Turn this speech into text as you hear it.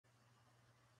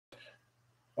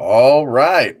All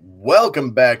right.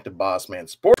 Welcome back to Boss Man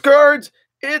Sports Cards.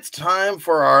 It's time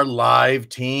for our live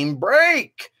team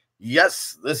break.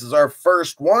 Yes, this is our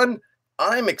first one.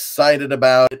 I'm excited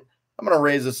about it. I'm going to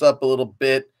raise this up a little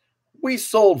bit. We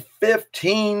sold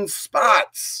 15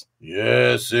 spots.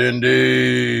 Yes,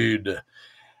 indeed.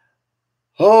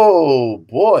 Oh,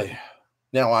 boy.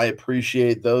 Now, I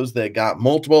appreciate those that got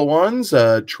multiple ones.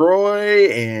 Troy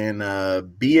and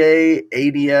BAADFH.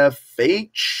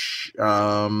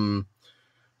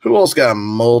 Who else got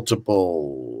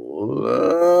multiple?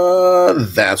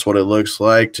 That's what it looks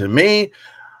like to me.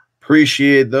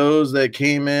 Appreciate those that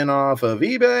came in off of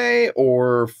eBay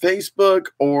or Facebook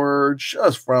or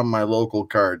just from my local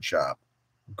card shop.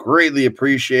 Greatly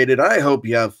appreciated. I hope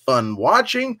you have fun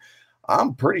watching.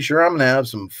 I'm pretty sure I'm going to have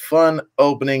some fun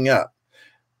opening up.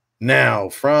 Now,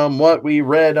 from what we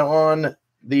read on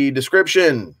the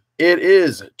description, it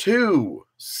is 2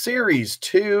 Series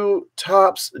 2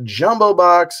 Topps Jumbo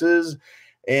boxes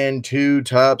and 2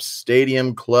 Topps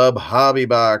Stadium Club hobby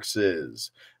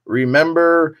boxes.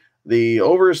 Remember, the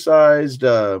oversized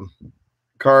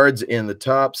cards in the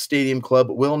Topps Stadium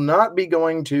Club will not be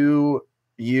going to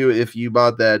you if you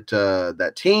bought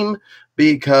that team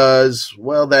because,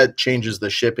 well, that changes the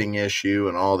shipping issue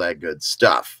and all that good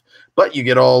stuff. But you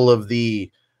get all of the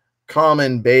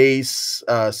common base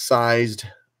sized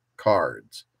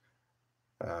cards.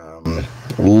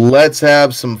 Let's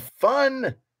have some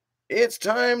fun. It's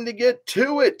time to get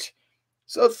to it.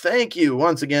 So thank you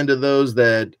once again to those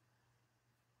that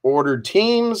ordered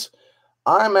teams.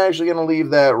 I'm actually going to leave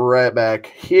that right back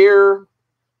here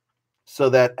so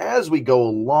that as we go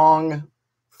along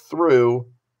through,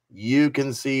 you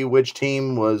can see which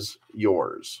team was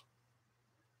yours.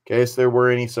 In case there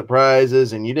were any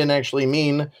surprises and you didn't actually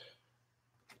mean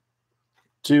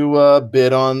to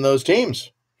bid on those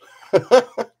teams. All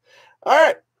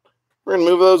right, we're going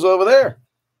to move those over there.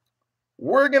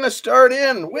 We're going to start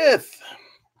in with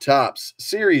Topps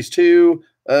Series 2,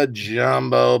 a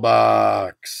jumbo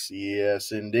box.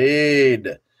 Yes,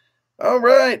 indeed. All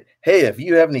right. Hey, if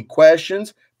you have any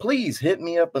questions, please hit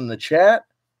me up in the chat.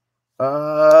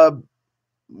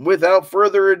 Without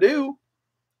further ado,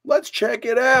 let's check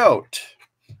it out.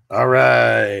 All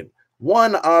right.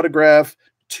 1 autograph,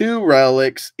 2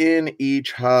 relics in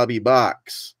each hobby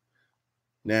box.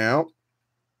 Now,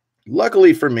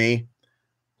 luckily for me,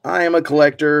 I am a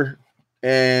collector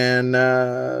and,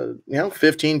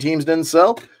 15 teams didn't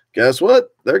sell. Guess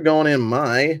what? They're going in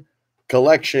my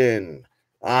collection.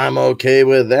 I'm okay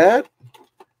with that.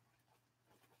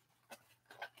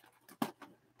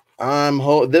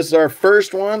 This is our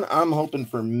first one. I'm hoping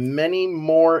for many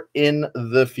more in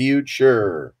the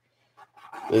future.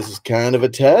 This is kind of a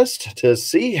test to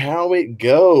see how it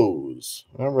goes.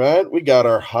 All right, we got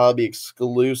our hobby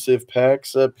exclusive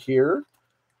packs up here.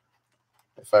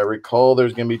 If I recall,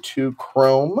 there's going to be 2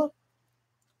 chrome.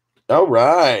 All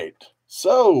right.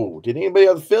 So, did anybody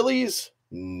have the Phillies?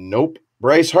 Nope.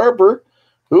 Bryce Harper.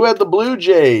 Who had the Blue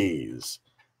Jays?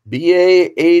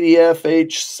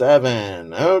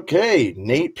 BAADFH7. Okay,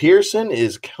 Nate Pearson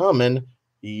is coming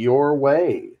your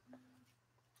way.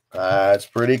 That's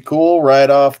pretty cool right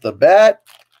off the bat.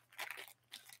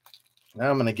 Now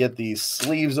I'm going to get these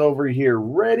sleeves over here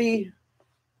ready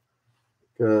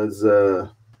because,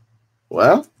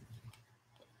 well,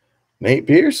 Nate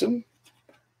Pearson,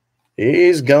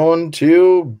 he's going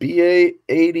to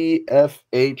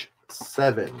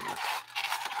BAADFH7.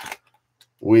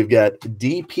 We've got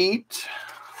D. Pete.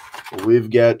 We've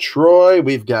got Troy.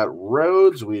 We've got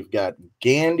Rhodes. We've got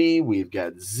Gandy. We've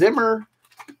got Zimmer,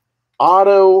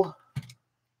 Otto,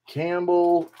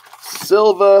 Campbell,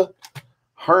 Silva,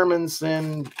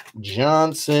 Hermanson,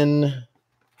 Johnson.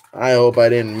 I hope I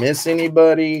didn't miss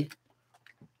anybody.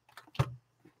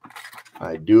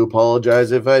 I do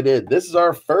apologize if I did. This is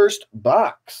our first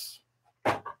box.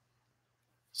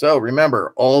 So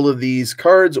remember, all of these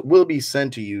cards will be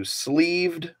sent to you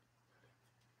sleeved.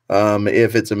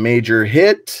 If it's a major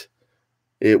hit,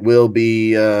 it will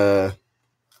be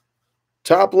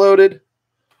top loaded.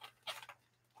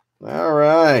 All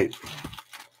right.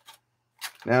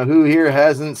 Now, who here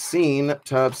hasn't seen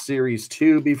Topps Series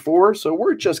 2 before? So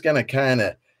we're just going to kind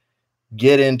of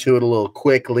get into it a little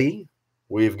quickly.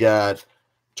 We've got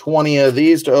 20 of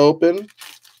these to open,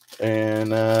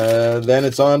 and then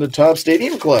it's on to Topps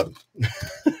Stadium Club.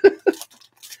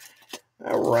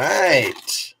 All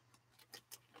right.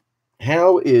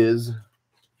 How is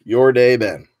your day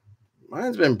been?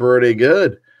 Mine's been pretty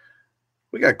good.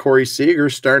 We got Corey Seager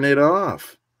starting it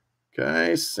off.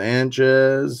 Okay,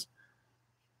 Sanchez,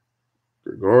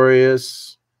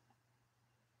 Gregorius.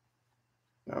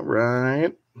 All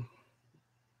right.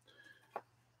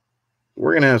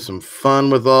 we're going to have some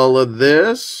fun with all of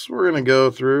this. We're going to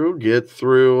go through, get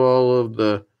through all of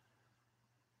the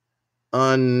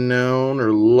unknown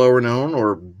or lower known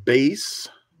or base.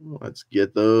 Let's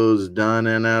get those done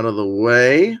and out of the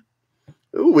way.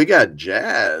 Ooh, we got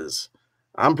Jazz.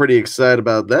 I'm pretty excited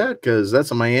about that because that's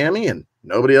a Miami and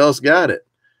nobody else got it.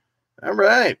 All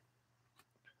right.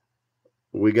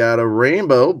 We got a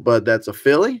rainbow, but that's a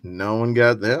Philly. No one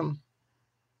got them.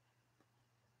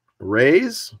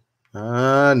 Rays?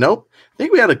 Nope. I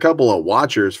think we had a couple of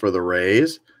watchers for the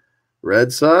Rays.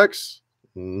 Red Sox?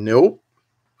 Nope.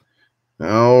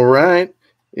 All right.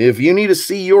 If you need to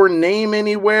see your name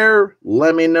anywhere,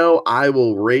 let me know. I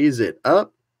will raise it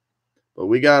up. But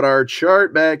we got our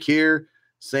chart back here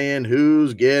saying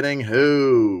who's getting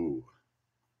who.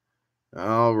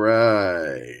 All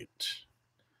right.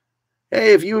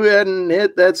 Hey, if you hadn't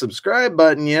hit that subscribe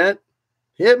button yet,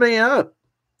 hit me up.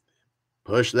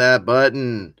 Push that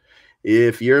button.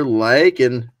 If you're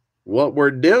liking what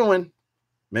we're doing,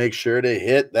 make sure to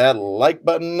hit that like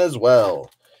button as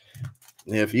well.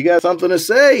 If you got something to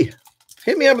say,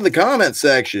 hit me up in the comment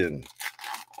section.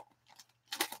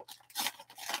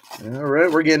 All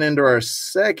right, we're getting into our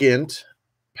second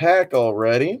pack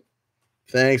already.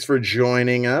 Thanks for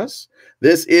joining us.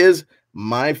 This is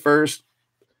my first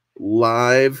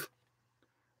live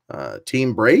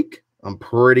team break. I'm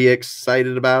pretty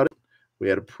excited about it. We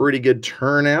had a pretty good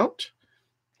turnout.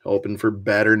 Hoping for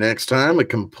better next time. A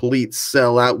complete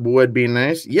sellout would be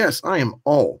nice. Yes, I am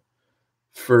all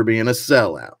for being a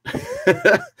sellout.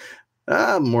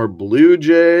 More Blue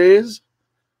Jays.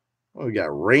 We got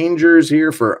Rangers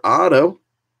here for Otto.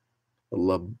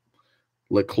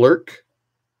 Leclerc.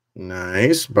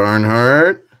 Nice.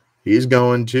 Barnhart. He's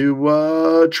going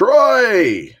to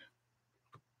Troy.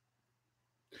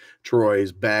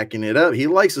 Troy's backing it up. He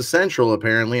likes the Central,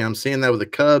 apparently. I'm seeing that with the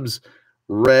Cubs,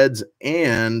 Reds,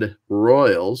 and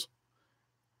Royals.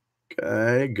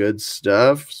 Okay, good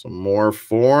stuff. Some more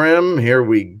for him. Here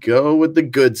we go with the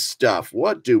good stuff.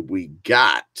 What do we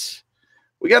got?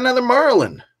 We got another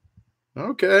Marlin.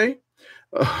 Okay.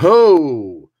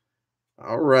 Oh,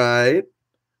 all right.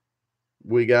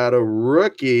 We got a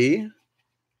rookie.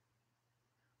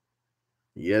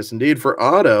 Yes, indeed, for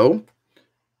Otto.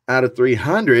 Out of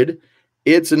 300,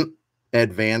 it's an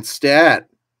advanced stat.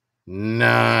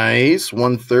 Nice.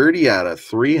 130 out of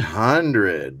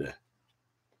 300.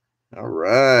 All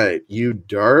right. Yu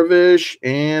Darvish.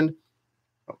 And,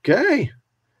 okay.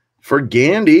 For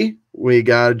Gandy, we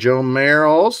got a Joe Mayer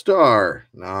All-Star.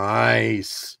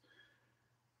 Nice.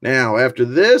 Now, after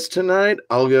this tonight,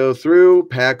 I'll go through,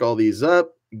 pack all these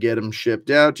up, get them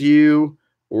shipped out to you,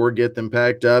 or get them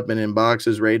packed up and in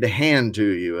boxes ready to hand to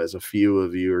you, as a few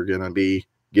of you are going to be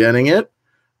getting it.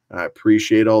 I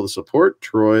appreciate all the support.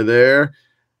 Troy there.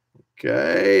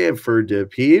 Okay, and for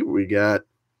DePete, we got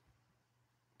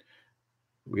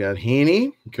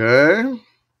Heaney. Okay.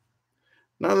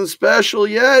 Nothing special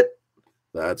yet.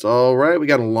 That's all right. We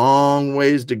got a long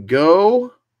ways to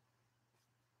go.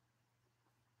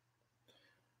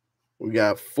 We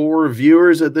got 4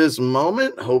 viewers at this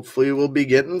moment. Hopefully we'll be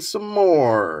getting some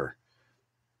more.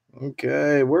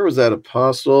 Okay, where was that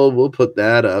Apostle? We'll put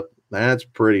that up. That's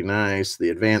pretty nice.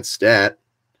 The advanced stat.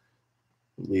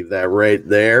 Leave that right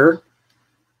there.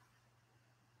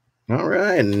 All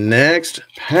right, next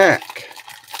pack.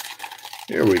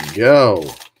 Here we go.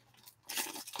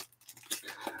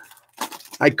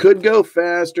 I could go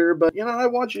faster, but, I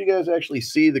want you guys to actually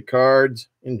see the cards.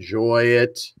 Enjoy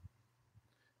it.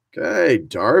 Okay,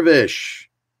 Darvish.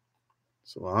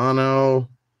 Solano.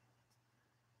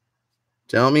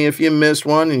 Tell me if you missed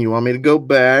one and you want me to go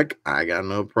back. I got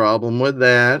no problem with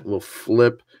that. We'll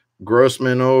flip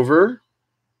Grossman over.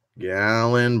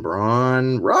 Gallen,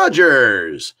 Braun,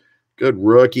 Rogers. Good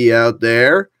rookie out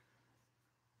there.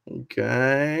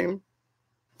 Okay.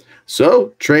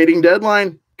 So, trading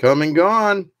deadline, come and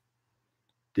gone.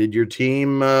 Did your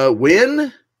team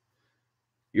win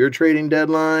your trading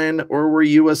deadline, or were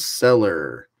you a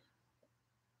seller?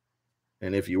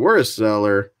 And if you were a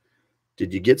seller,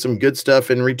 did you get some good stuff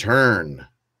in return?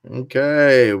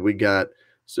 Okay, we got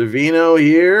Savino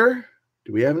here.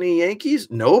 Do we have any Yankees?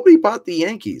 Nobody bought the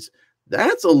Yankees.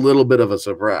 That's a little bit of a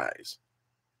surprise.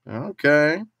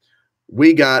 Okay.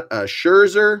 We got a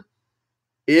Scherzer.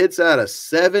 It's out of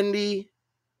 70.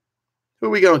 Who are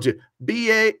we going to?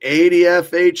 BA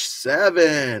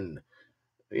 80FH7.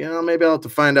 Maybe I'll have to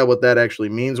find out what that actually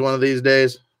means one of these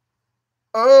days.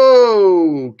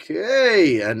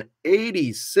 Okay, an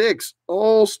 86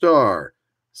 All-Star,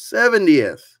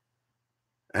 70th.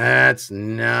 That's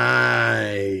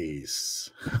nice.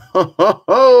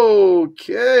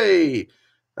 Okay,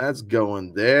 that's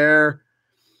going there.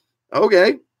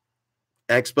 Okay.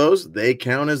 Expos, they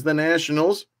count as the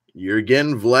Nationals. You're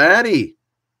getting Vladdy,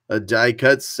 a die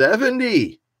cut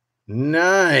 70.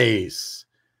 Nice.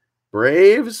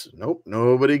 Braves, nope,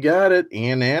 nobody got it.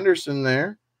 Ian Anderson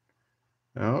there.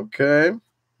 Okay.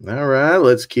 All right,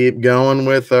 let's keep going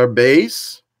with our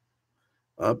base.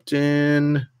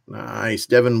 Upton, nice.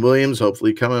 Devin Williams,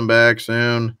 hopefully coming back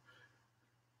soon.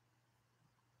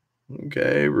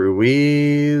 Okay,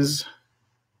 Ruiz.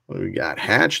 What do we got?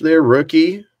 Hatch there,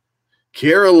 rookie.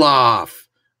 Kirilloff.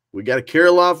 We got a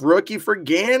Kirilloff rookie for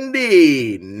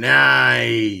Gandy.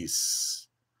 Nice.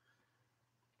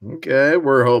 Okay,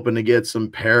 we're hoping to get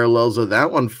some parallels of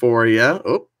that one for you.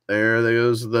 Oh, there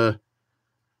goes the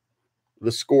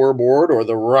scoreboard or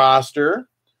the roster.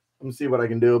 Let me see what I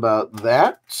can do about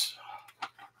that.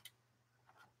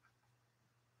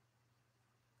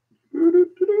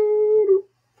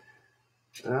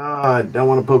 I don't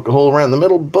want to poke a hole around the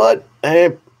middle, but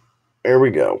hey, there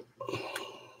we go.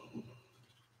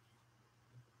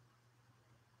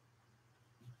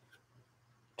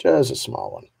 Just a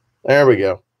small one. There we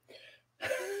go.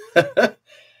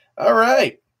 All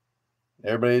right.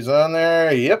 Everybody's on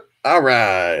there. Yep. All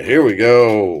right. Here we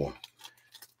go.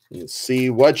 Let's see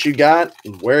what you got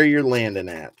and where you're landing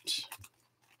at.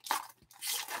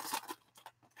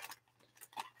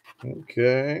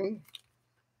 Okay.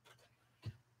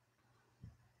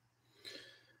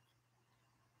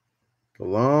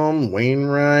 Colomb,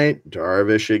 Wainwright,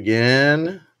 Darvish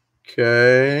again.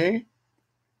 Okay.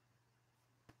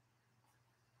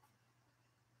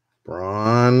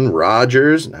 Braun,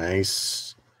 Rogers,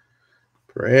 nice.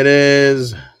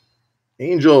 Paredes,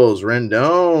 Angels,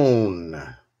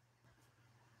 Rendon.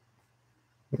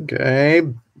 Okay,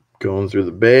 going through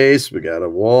the base, we got a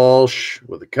Walsh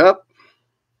with a cup.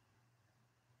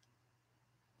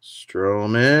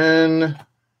 Stroman.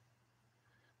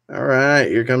 All right,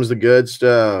 here comes the good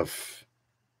stuff.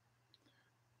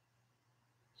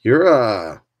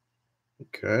 Yura.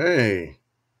 Okay.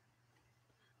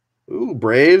 Ooh,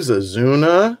 Braves,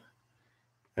 Azuna,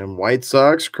 and White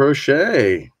Sox,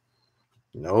 Crochet.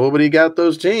 Nobody got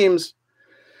those teams.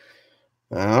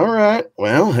 All right.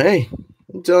 Well, hey,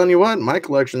 I'm telling you what, my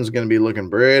collection is going to be looking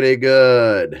pretty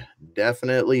good.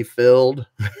 Definitely filled.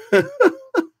 I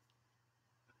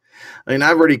mean,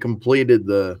 I've already completed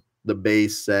the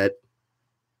base set.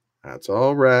 That's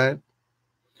all right.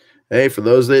 Hey, for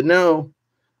those that know,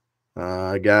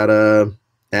 I got a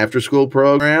after-school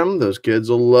program. Those kids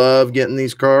will love getting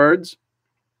these cards.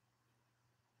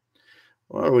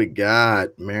 What do we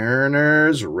got?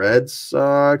 Mariners, Red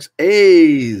Sox.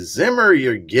 Hey, Zimmer,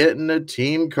 you're getting a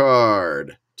team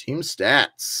card. Team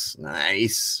stats.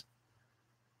 Nice.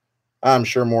 I'm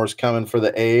sure more's coming for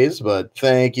the A's, but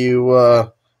thank you,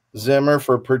 Zimmer,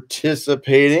 for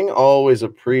participating. Always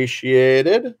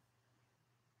appreciated.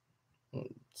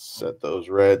 Set those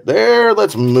right there.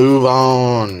 Let's move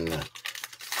on.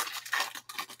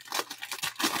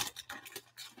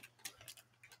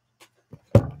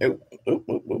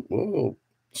 Oh.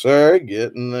 Sorry,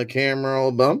 getting the camera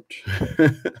all bumped.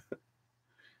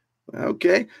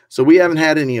 Okay, so we haven't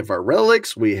had any of our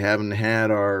relics. We haven't had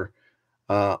our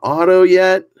auto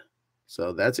yet.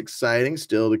 So that's exciting.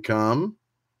 Still to come.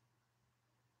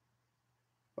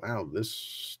 Wow,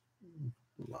 this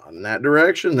in that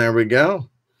direction. There we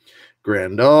go.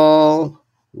 Grandal,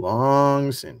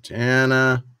 Long,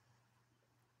 Santana,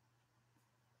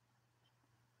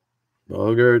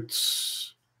 Bogarts.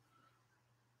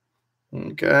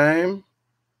 Okay.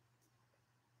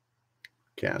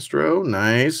 Castro,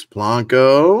 nice.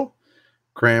 Blanco,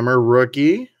 Kramer,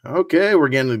 rookie. Okay, we're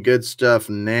getting the good stuff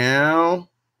now.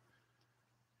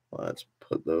 Let's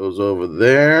put those over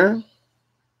there.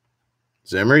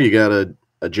 Zimmer, you got a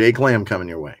Jake Lamb coming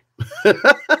your way.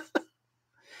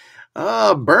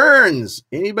 Burns.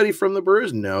 Anybody from the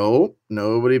Brewers? No,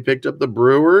 nobody picked up the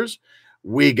Brewers.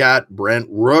 We got Brent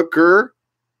Rooker,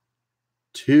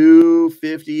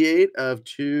 258 of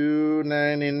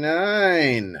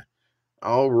 299.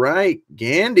 All right,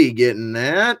 Gandy getting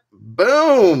that.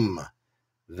 Boom.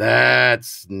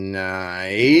 That's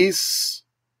nice.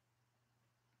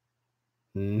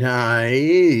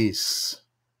 Nice.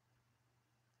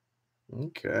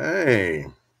 Okay.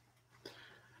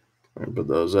 I'm going to put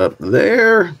those up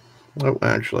there. Oh,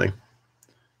 actually.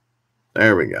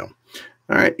 There we go.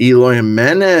 All right, Eloy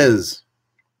Jimenez.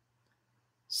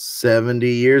 70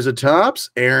 years of tops.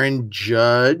 Aaron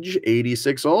Judge,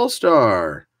 86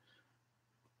 All-Star.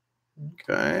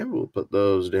 Okay, we'll put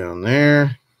those down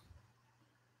there.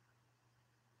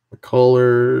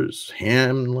 McCullers,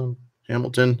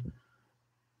 Hamilton.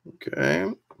 Okay,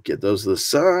 get those to the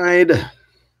side.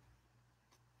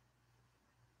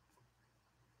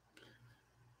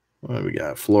 What do we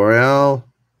got? Florial.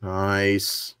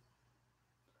 Nice.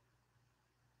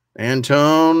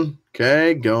 Antone.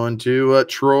 Okay, going to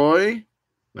Troy.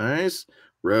 Nice.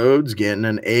 Rhodes getting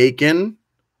an Aiken.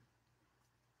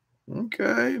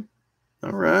 Okay.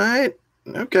 All right.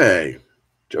 Okay.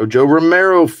 Jojo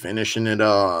Romero finishing it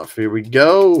off. Here we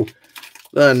go.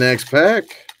 The next pack.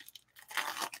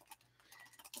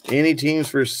 Any teams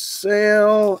for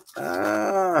sale?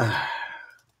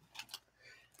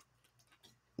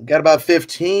 Got about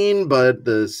 15, but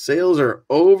the sales are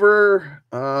over.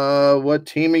 What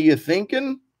team are you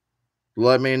thinking?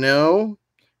 Let me know.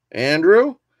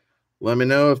 Andrew, let me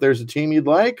know if there's a team you'd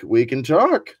like. We can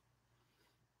talk.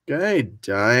 Okay,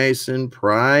 Dyson,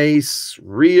 Price,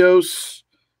 Rios.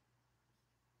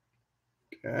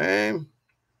 Okay.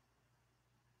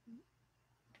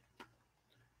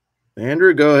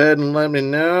 Andrew, go ahead and let me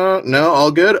know. No,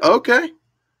 all good? Okay.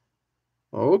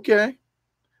 Okay.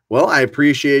 Well, I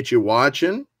appreciate you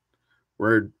watching.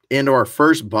 We're into our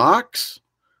first box.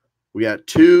 We got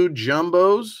 2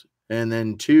 jumbos and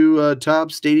then 2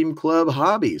 top Stadium Club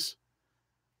hobbies.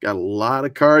 Got a lot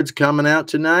of cards coming out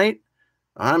tonight.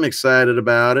 I'm excited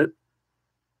about it.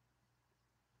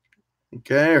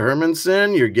 Okay,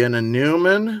 Hermanson, you're getting a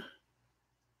Newman.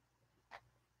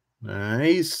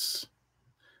 Nice.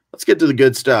 Let's get to the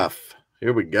good stuff.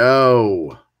 Here we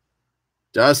go.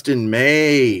 Dustin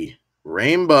May,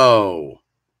 Rainbow.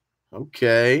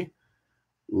 Okay.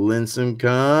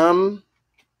 Lincecum,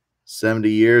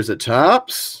 70 years of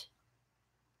tops.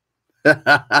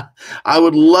 I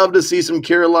would love to see some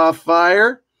Kirilloff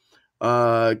fire.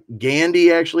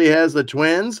 Gandy actually has the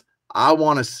Twins. I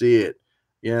want to see it.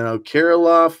 You know,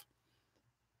 Kirilloff,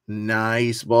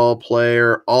 nice ball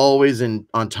player, always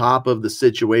on top of the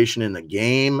situation in the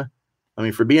game. I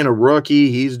mean, for being a rookie,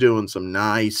 he's doing some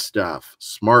nice stuff.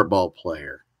 Smart ball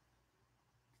player.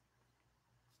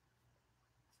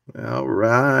 All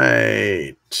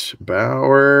right.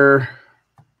 Bauer.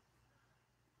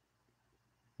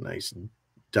 Nice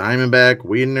Diamondback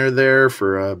Wiedner there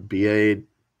for a BA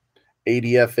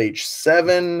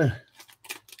ADFH7.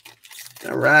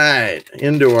 All right.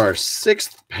 Into our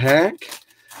 6th pack.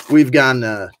 We've gotten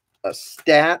a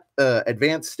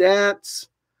advanced stats.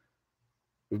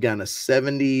 We've gotten a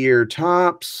 70-year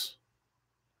tops.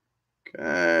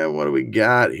 Okay, what do we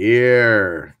got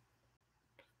here?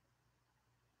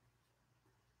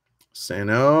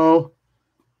 Sano.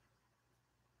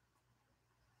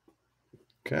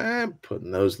 Okay,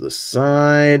 putting those to the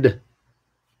side.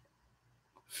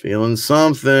 Feeling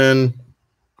something.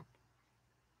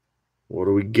 What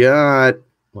do we got?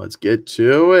 Let's get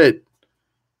to it.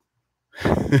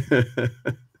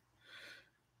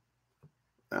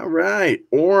 All right,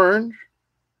 orange.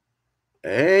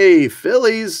 Hey,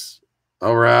 Phillies.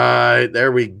 All right,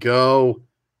 there we go.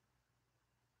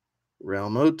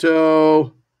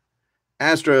 Realmuto.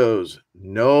 Astros.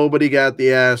 Nobody got the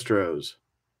Astros.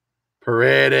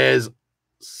 Paredes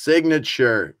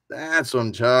signature. That's what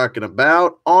I'm talking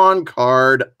about. On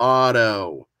card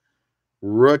auto.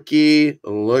 Rookie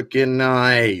looking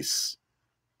nice.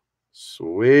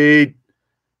 Sweet.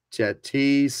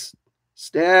 Tatis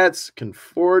stats.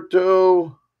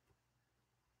 Conforto.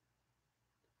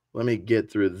 Let me get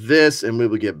through this and we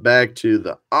will get back to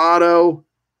the auto.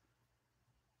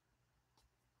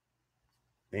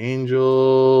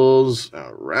 Angels.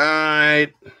 All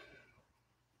right.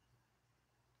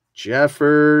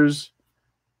 Jeffers.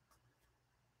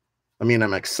 I mean,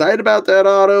 I'm excited about that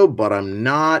auto, but I'm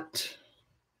not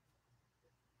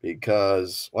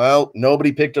because, well,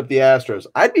 nobody picked up the Astros.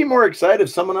 I'd be more excited if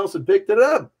someone else had picked it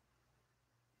up.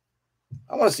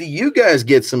 I want to see you guys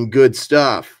get some good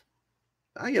stuff.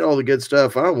 I get all the good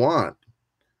stuff I want.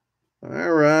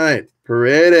 All right.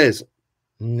 Paredes.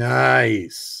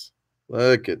 Nice.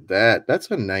 Look at that.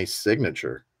 That's a nice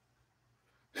signature.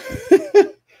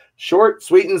 Short,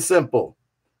 sweet, and simple.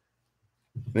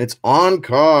 And it's on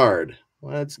card.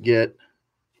 Let's get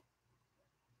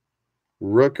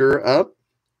Rooker up,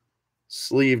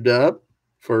 sleeved up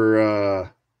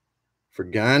for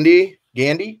Gandy.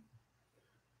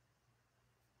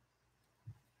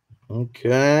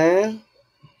 Okay.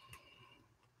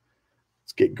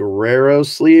 Let's get Guerrero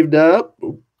sleeved up.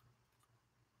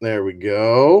 There we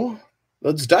go.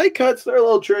 Those die cuts, they're a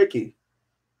little tricky.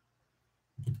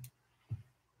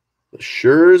 The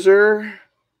Scherzer.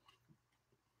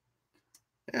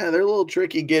 Yeah, they're a little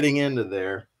tricky getting into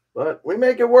there, but we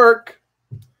make it work.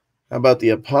 How about the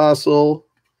Apostle?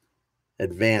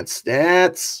 Advanced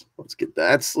stats. Let's get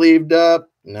that sleeved up.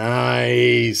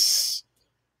 Nice.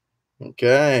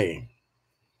 Okay.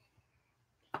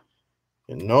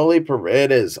 Noli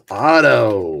Paredes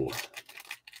auto.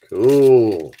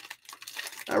 Cool.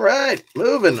 All right,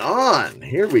 moving on.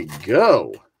 Here we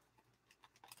go.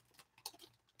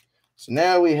 So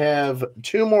now we have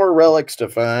 2 more relics to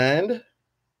find.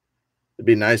 It'd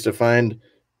be nice to find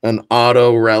an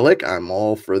auto relic. I'm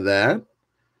all for that.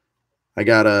 I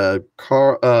got a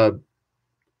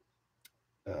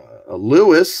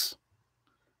Lewis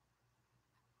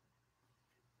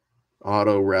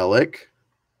auto relic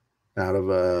out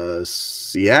of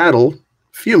Seattle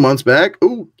a few months back.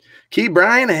 Ooh,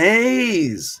 Ke'Bryan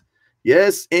Hayes.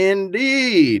 Yes,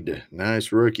 indeed.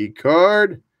 Nice rookie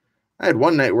card. I had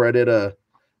one night where I did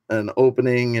an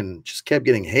opening and just kept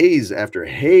getting haze after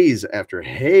haze after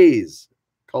haze.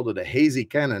 Called it a hazy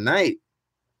kind of night.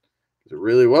 It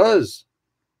really was.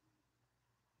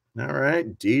 All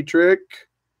right, Dietrich,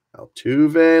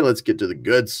 Altuve. Let's get to the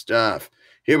good stuff.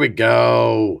 Here we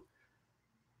go.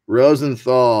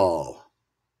 Rosenthal.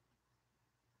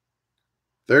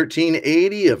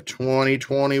 1380 of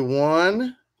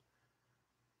 2021.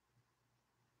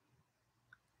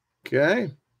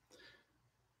 Okay.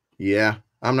 Yeah,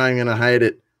 I'm not even going to hide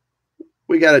it.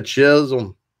 We got a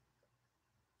Chisholm.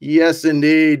 Yes,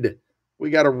 indeed. We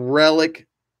got a relic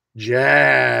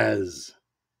Jazz.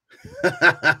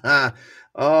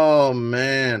 Oh,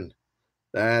 man.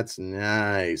 That's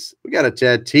nice. We got a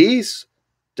Tatis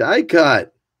die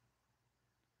cut.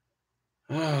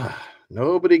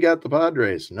 Nobody got the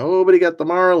Padres. Nobody got the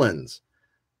Marlins.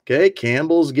 Okay,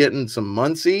 Campbell's getting some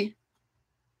Muncie.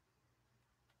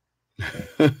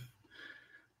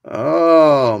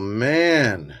 Oh,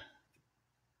 man.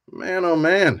 Man, oh,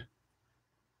 man.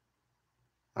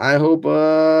 I hope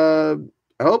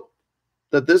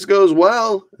that this goes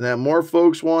well and that more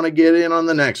folks want to get in on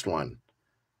the next one.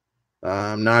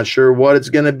 I'm not sure what it's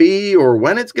going to be or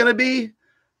when it's going to be,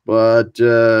 but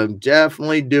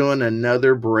definitely doing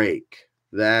another break.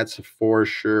 That's for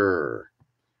sure.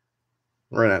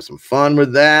 We're going to have some fun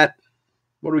with that.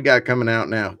 What do we got coming out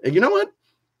now? And you know what?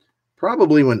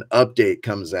 Probably when Update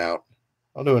comes out,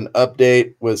 I'll do an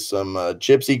update with some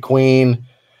Gypsy Queen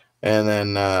and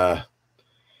then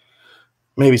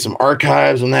maybe some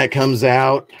archives when that comes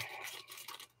out.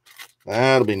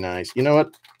 That'll be nice. You know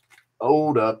what?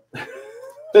 Hold up.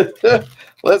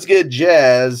 Let's get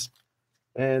Jazz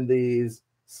and these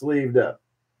sleeved up.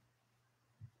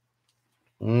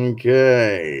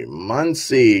 Okay.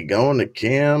 Muncie going to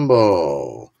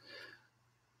Campbell.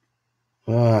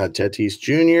 Tatis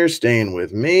Jr. staying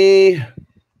with me.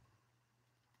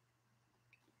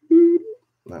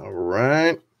 All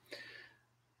right.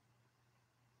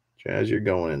 Jazz, you're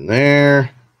going in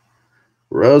there.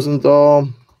 Rosenthal.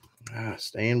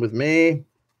 Staying with me.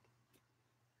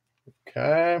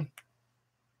 Okay.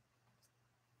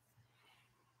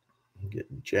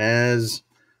 Get Jazz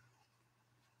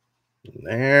in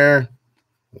there.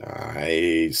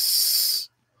 Nice.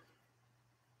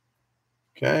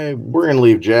 Okay, we're going to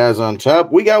leave Jazz on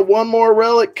top. We got one more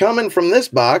relic coming from this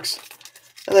box,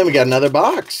 and then we got another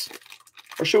box.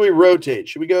 Or should we rotate?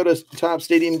 Should we go to Top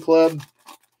Stadium Club,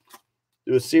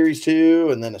 do a Series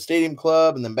 2, and then a Stadium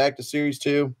Club, and then back to Series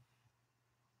 2?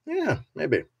 Yeah,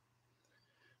 maybe.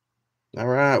 All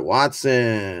right,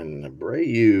 Watson,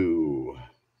 Abreu.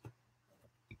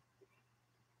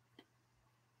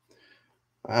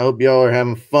 I hope y'all are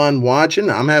having fun watching.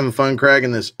 I'm having fun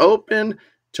cracking this open,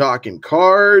 talking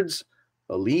cards.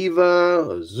 Oliva,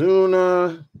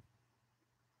 Ozuna,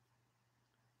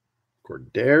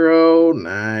 Cordero,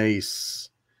 nice.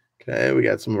 Okay, we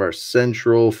got some of our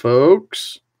Central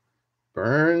folks.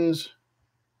 Burns.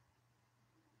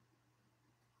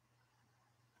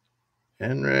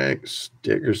 Henricks,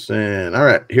 Dickerson. All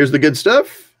right, here's the good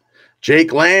stuff.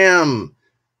 Jake Lamb.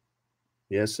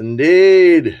 Yes,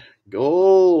 indeed.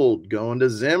 Gold going to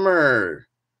Zimmer.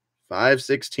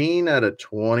 516 out of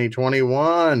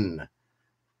 2021.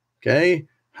 Okay.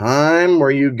 Heim, where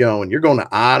are you going? You're going to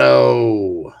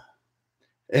Otto.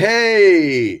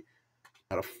 Hey,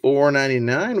 out of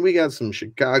 499, we got some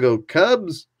Chicago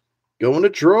Cubs going to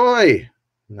Troy.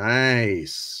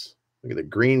 Nice. Look at the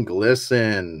green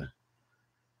glisten.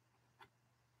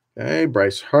 Okay,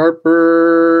 Bryce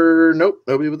Harper. Nope,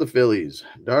 nobody with the Phillies.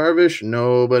 Darvish,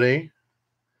 nobody.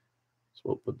 So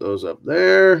we'll put those up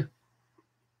there.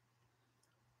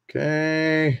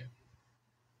 Okay.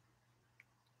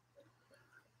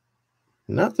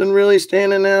 Nothing really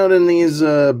standing out in these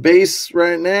base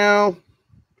right now.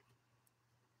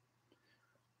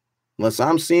 Unless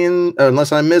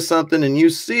I miss something and you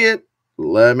see it,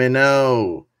 let me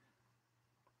know.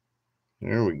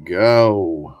 There we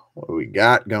go. What do we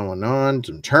got going on?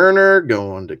 Some Turner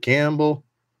going to Campbell.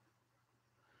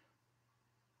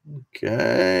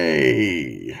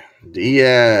 Okay.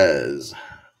 Diaz.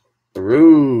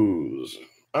 Ruse.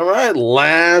 All right,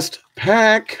 last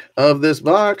pack of this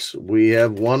box. We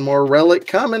have one more relic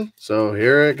coming, so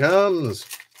here it comes.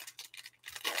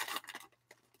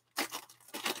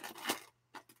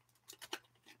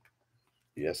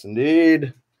 Yes,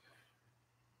 indeed.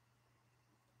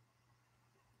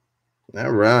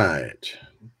 All right.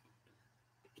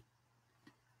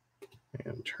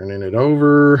 And turning it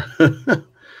over.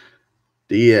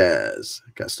 Diaz,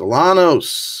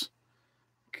 Castellanos.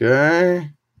 Okay.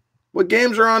 What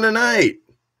games are on tonight?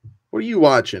 What are you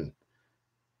watching?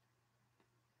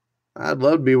 I'd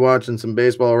love to be watching some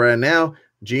baseball right now.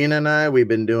 Gina and I, we've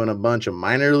been doing a bunch of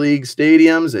minor league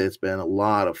stadiums. It's been a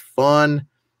lot of fun.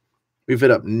 We've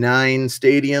hit up 9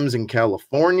 stadiums in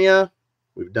California.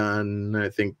 We've done, I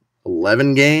think,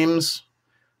 11 games.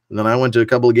 And then I went to a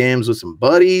couple of games with some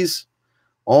buddies,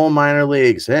 all minor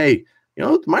leagues. Hey, you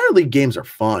know, the minor league games are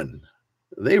fun.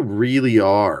 They really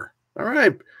are. All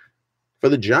right. For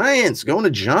the Giants, going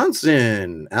to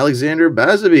Johnson, Alexander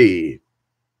Bazaby.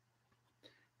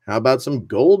 How about some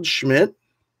Goldschmidt?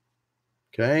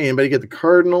 Okay, anybody get the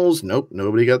Cardinals? Nope,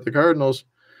 nobody got the Cardinals.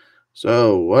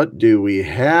 So what do we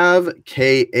have?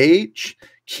 KH,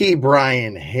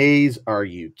 Ke'Bryan Hayes. Are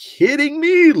you kidding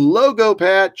me? Logo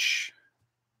patch.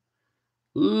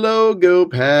 Logo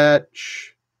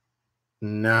patch.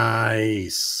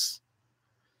 Nice.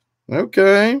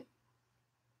 Okay.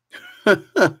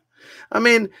 I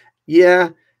mean, yeah,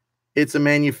 it's a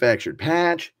manufactured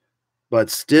patch, but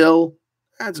still,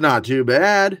 that's not too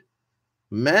bad.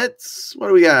 Mets, what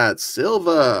do we got?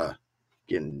 Silva,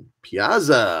 getting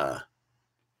Piazza.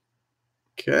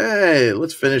 Okay,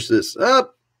 let's finish this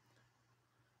up.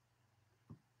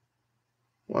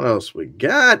 What else we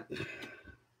got?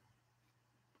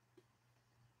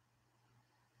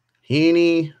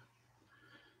 Heaney.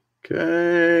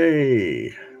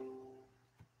 Okay.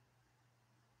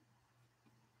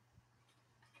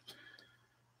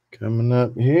 Coming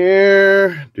up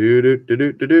here.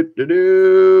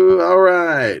 All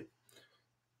right.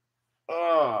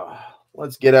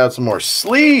 Let's get out some more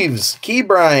sleeves.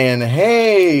 Ke'Bryan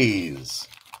Hayes.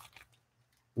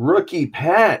 Rookie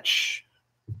patch.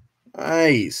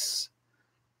 Nice.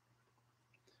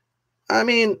 I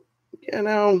mean, you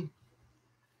know,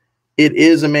 it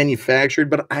is a manufactured,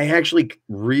 but I actually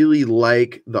really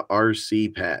like the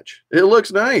RC patch. It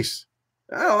looks nice.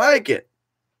 I like it.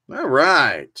 All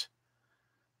right.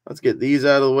 Let's get these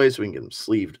out of the way so we can get them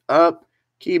sleeved up.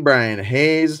 Ke'Bryan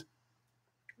Hayes.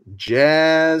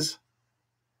 Jazz.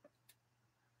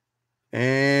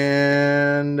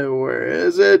 And where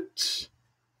is it?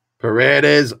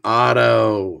 Paredes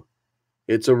auto.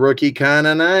 It's a rookie kind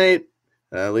of night,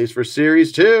 at least for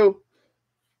Series 2.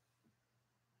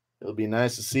 It'll be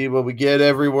nice to see what we get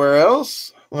everywhere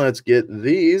else. Let's get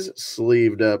these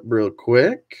sleeved up real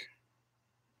quick.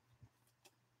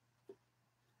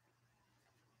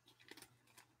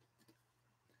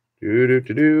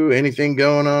 Anything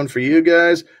going on for you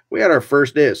guys? We had our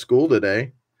first day of school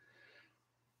today.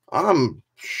 I'm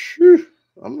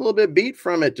a little bit beat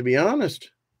from it, to be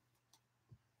honest.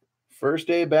 First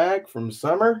day back from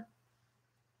summer.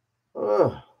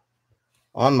 Ugh.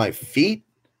 On my feet.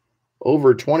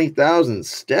 Over 20,000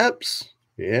 steps.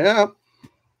 Yeah.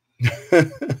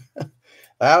 That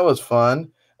was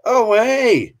fun. Oh,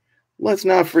 hey. Let's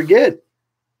not forget.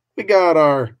 We got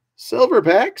our silver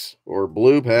packs or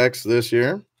blue packs this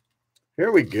year.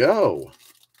 Here we go.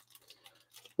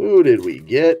 Who did we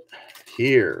get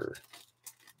here?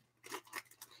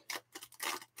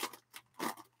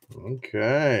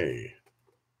 Okay.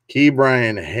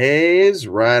 Ke'Bryan Hayes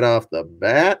right off the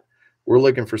bat. We're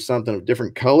looking for something of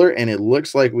different color, and it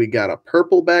looks like we got a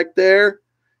purple back there.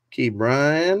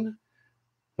 Ke'Bryan.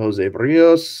 Jose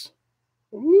Rios.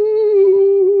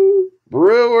 Woo!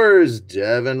 Brewers,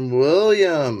 Devin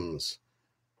Williams.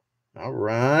 All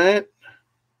right.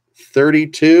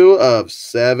 32 of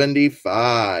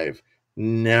 75.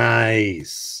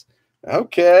 Nice.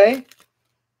 Okay.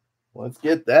 Let's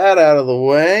get that out of the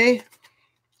way.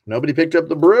 Nobody picked up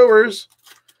the Brewers.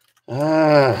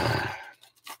 But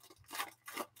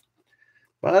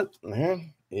it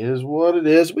is what it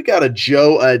is. We got a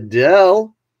Joe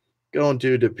Adele going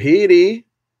to DePete.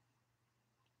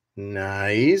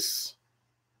 Nice.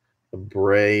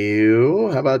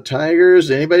 Abreu. How about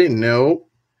Tigers? Anybody? Nope.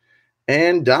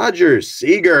 And Dodgers.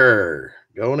 Seager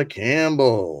going to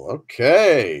Campbell.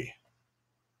 Okay.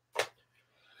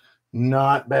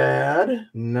 Not bad.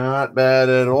 Not bad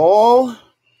at all.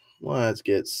 Let's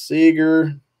get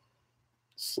Seager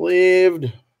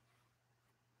sleeved.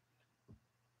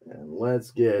 And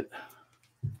let's get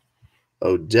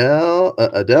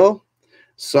Adele.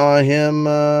 Saw him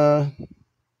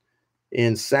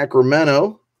in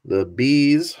Sacramento The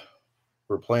Bees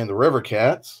were playing the River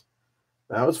Cats.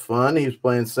 That was fun. He was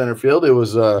playing center field. It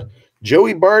was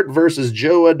Joey Bart versus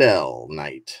Joe Adell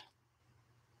night.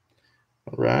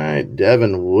 All right,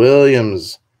 Devin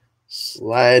Williams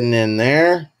sliding in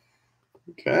there.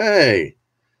 Okay,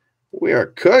 we are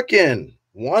cooking.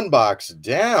 One box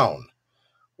down.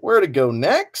 Where to go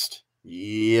next?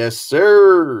 Yes,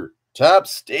 sir.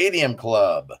 Topps Stadium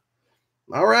Club.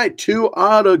 All right, 2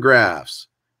 autographs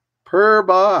per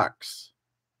box.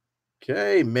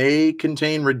 Okay, may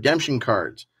contain redemption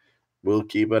cards. We'll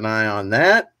keep an eye on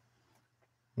that.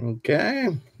 Okay.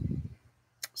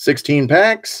 16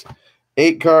 packs,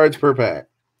 8 cards per pack.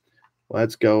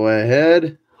 Let's go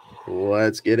ahead.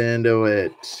 Let's get into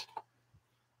it.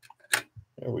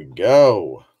 There we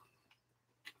go.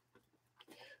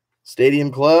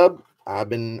 Stadium Club. I've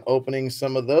been opening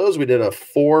some of those. We did a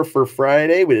 4 for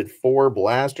Friday. We did 4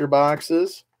 blaster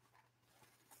boxes.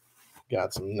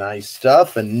 Got some nice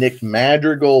stuff. A Nick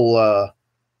Madrigal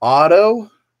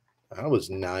auto. That was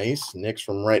nice. Nick's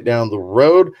from right down the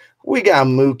road. We got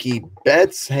Mookie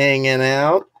Betts hanging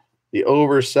out. The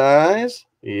oversize.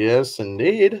 Yes,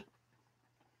 indeed.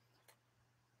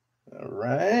 All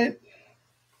right.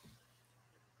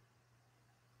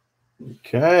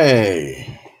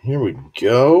 Okay. Here we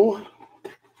go.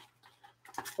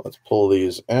 Let's pull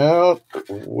these out.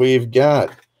 We've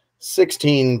got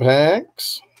 16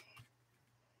 packs.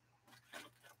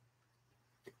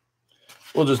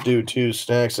 We'll just do 2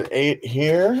 stacks of 8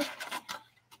 here.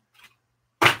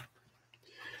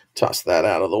 Toss that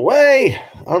out of the way.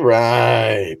 All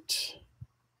right.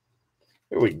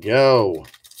 Here we go.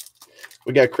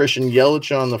 We got Christian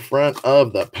Yelich on the front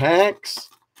of the packs.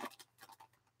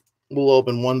 We'll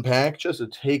open 1 pack just to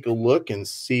take a look and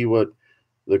see what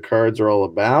the cards are all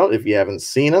about if you haven't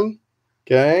seen them.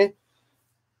 Okay.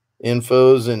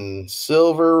 Info's in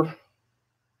silver,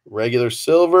 regular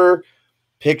silver.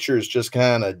 Pictures just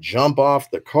kind of jump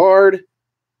off the card.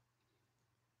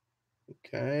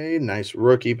 Okay, nice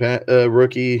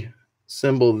rookie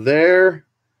symbol there.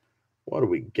 What do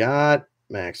we got?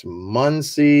 Max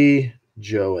Muncy,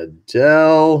 Joe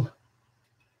Adell,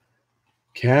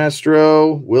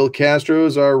 Castro. Will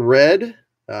Castro's our red.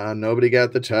 Nobody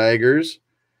got the Tigers.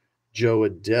 Joe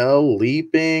Adell,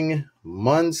 Leaping,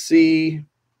 Muncy,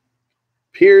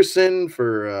 Pearson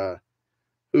for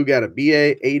who got a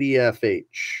BA 80FH.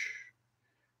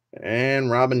 And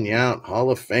Robin Yount,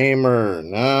 Hall of Famer.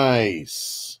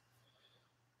 Nice.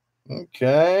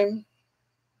 Okay.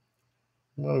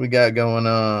 What do we got going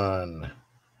on?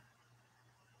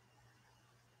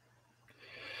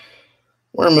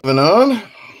 We're moving on.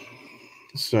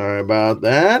 Sorry about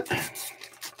that.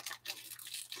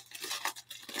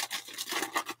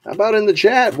 How about in the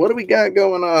chat? What do we got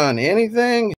going on?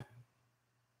 Anything?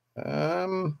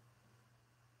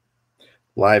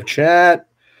 Live chat.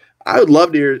 I would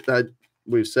love to hear.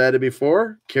 We've said it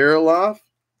before. Kirilloff,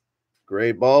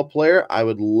 great ball player. I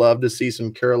would love to see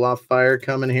some Kirilloff fire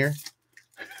coming here.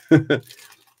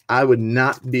 I would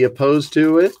not be opposed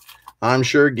to it. I'm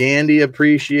sure Gandhi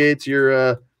appreciates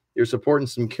your supporting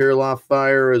some Kirilloff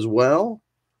fire as well.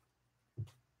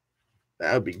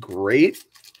 That would be great.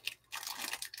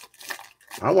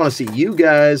 I want to see you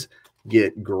guys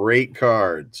get great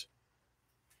cards.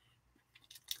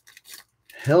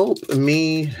 Help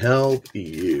me help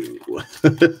you.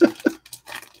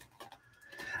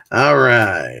 All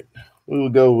right. We will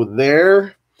go with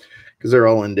there because they're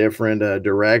all in different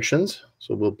directions.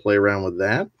 So we'll play around with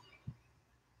that.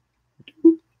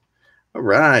 All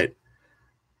right.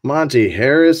 Monty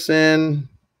Harrison,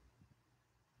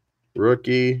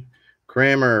 rookie.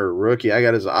 Kramer, rookie. I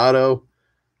got his auto.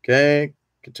 Okay.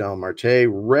 Ketel Marte,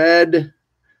 red.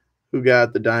 Who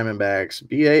got the Diamondbacks?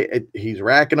 BA. He's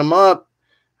racking them up.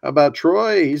 How about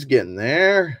Troy? He's getting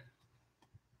there.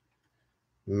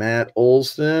 Matt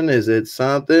Olson. Is it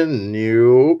something?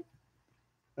 Nope.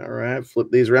 All right. Flip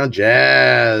these around.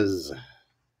 Jazz.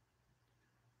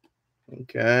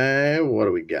 Okay. What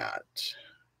do we got?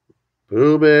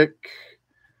 Bubik.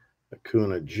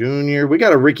 Acuna Jr. We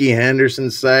got a Ricky Henderson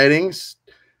sightings.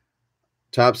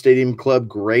 Topps Stadium Club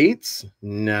greats.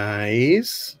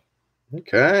 Nice.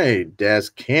 Okay.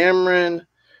 Daz Cameron.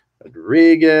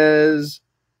 Rodriguez.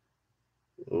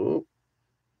 Oh.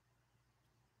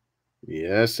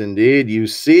 Yes, indeed. You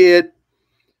see it.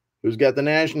 Who's got the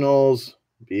Nationals?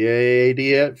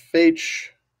 BADFH.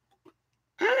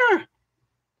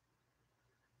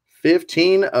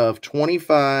 15 of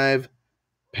 25.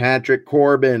 Patrick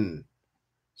Corbin.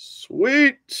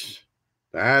 Sweet.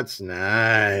 That's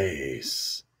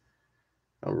nice.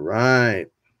 All right.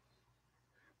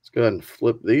 Let's go ahead and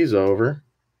flip these over.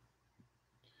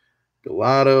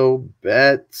 Galato,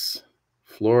 Betts,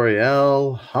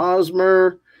 Florial,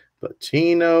 Hosmer,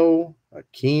 Patino,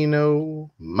 Aquino,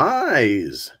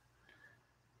 Mize,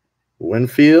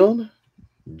 Winfield,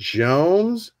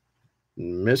 Jones,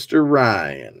 Mr.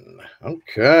 Ryan.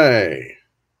 Okay.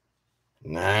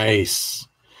 Nice.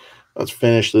 Let's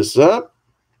finish this up.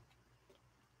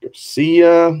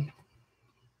 Garcia,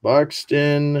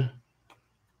 Buxton.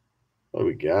 What do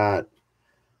we got?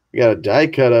 We got a die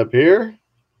cut up here.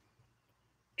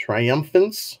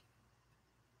 Triumphants.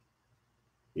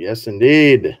 Yes,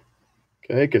 indeed.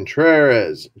 Okay,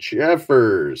 Contreras,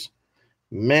 Jeffers,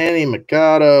 Manny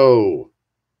Machado,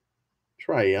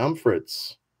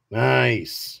 Triumphants.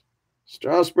 Nice.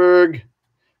 Strasburg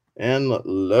and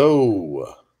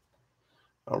Lowe.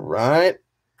 All right.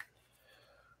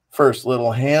 First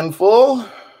little handful.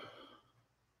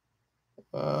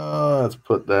 Let's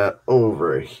put that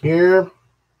over here.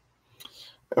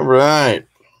 All right.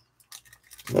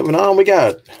 Moving on, we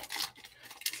got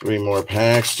 3 more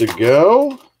packs to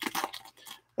go.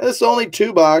 It's only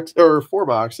 4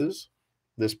 boxes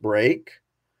this break.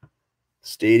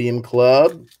 Stadium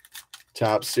Club,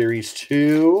 Top Series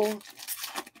 2.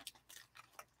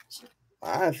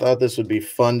 I thought this would be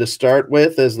fun to start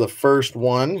with as the first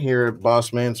one here at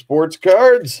Bossman Sports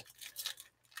Cards.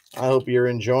 I hope you're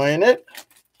enjoying it.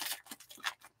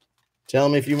 Tell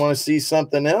me if you want to see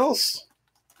something else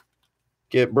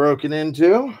get broken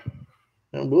into,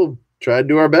 and we'll try to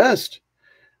do our best.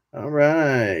 All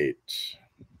right.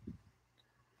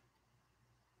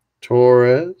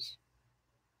 Torres.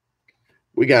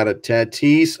 We got a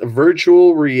Tatis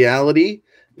virtual reality.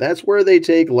 That's where they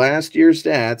take last year's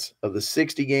stats of the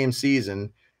 60-game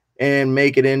season and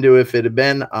make it into if it had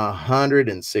been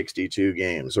 162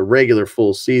 games, a regular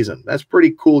full season. That's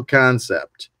pretty cool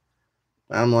concept.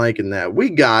 I'm liking that. We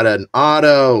got an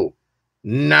auto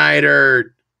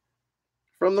Neidert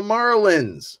from the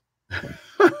Marlins.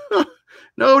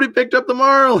 Nobody picked up the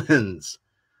Marlins.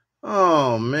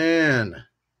 Oh, man.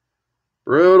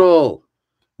 Brutal.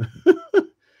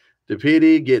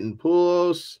 DePity getting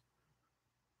Pulos.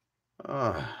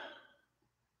 All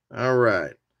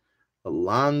right.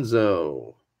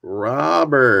 Alonzo,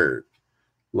 Robert,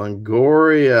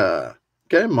 Longoria.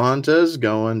 Okay, Montes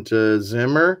going to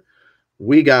Zimmer.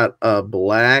 We got a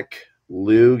black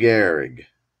Lou Gehrig.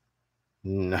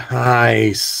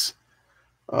 Nice.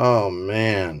 Oh,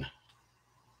 man.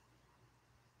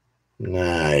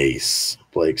 Nice.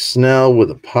 Blake Snell with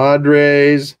the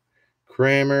Padres.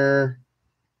 Kramer.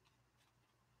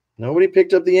 Nobody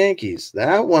picked up the Yankees.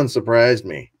 That one surprised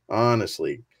me,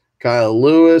 honestly. Kyle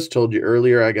Lewis, told you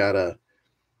earlier I got a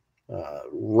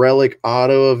relic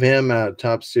auto of him out of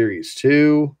Top Series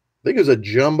 2. I think it was a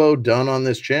jumbo done on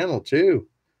this channel, too.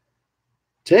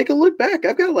 Take a look back.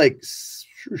 I've got like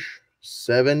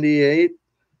 78,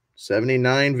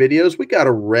 79 videos. We got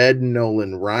a red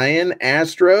Nolan Ryan.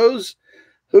 Astros.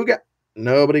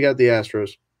 Nobody got the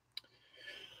Astros.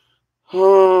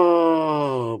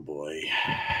 Oh, boy.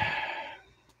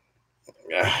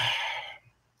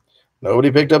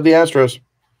 Nobody picked up the Astros.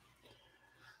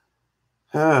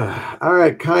 All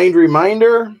right, kind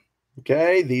reminder.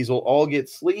 Okay, these will all get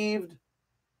sleeved.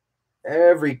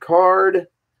 Every card.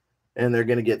 And they're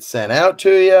going to get sent out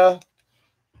to you. I'm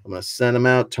going to send them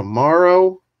out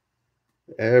tomorrow.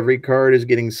 Every card is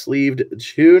getting sleeved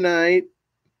tonight.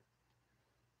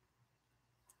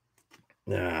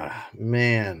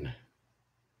 Man.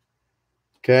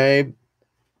 Okay.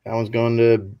 That one's going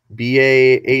to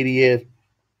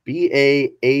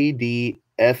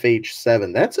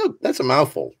BAADFH7. That's a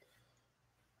mouthful.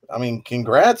 I mean,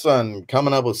 congrats on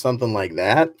coming up with something like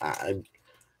that.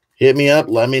 Hit me up.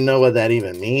 Let me know what that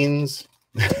even means.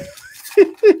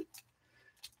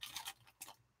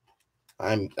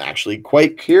 I'm actually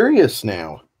quite curious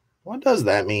now. What does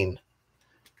that mean?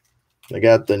 I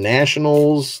got the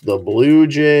Nationals, the Blue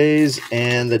Jays,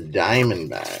 and the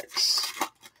Diamondbacks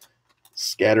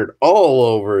scattered all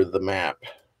over the map.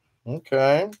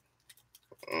 Okay.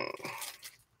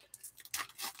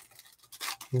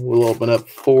 We'll open up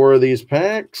 4 of these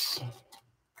packs,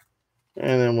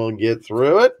 and then we'll get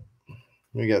through it.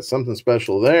 We got something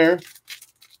special there.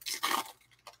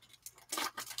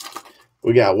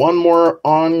 We got one more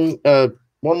auto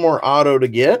to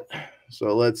get.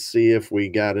 So let's see if we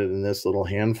got it in this little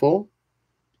handful.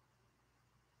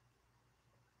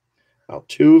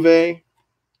 Altuve,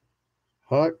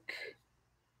 Huck,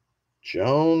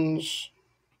 Jones,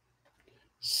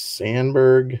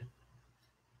 Sandberg,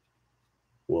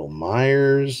 Will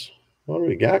Myers. What do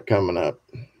we got coming up?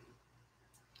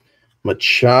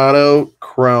 Machado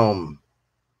Chrome.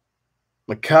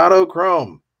 Machado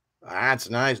Chrome. That's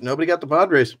nice. Nobody got the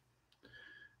Padres.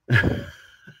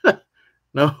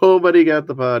 Nobody got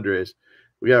the Padres.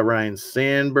 We got Ryan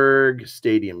Sandberg,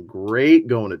 Stadium Great,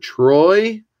 going to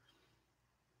Troy.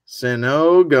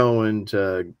 Sano going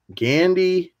to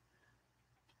Gandy.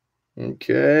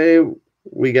 Okay.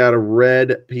 We got a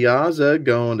red Piazza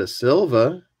going to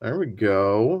Silva. There we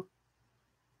go.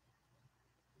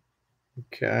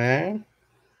 Okay.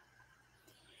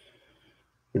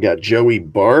 We got Joey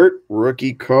Bart,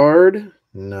 rookie card.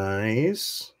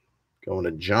 Nice. Going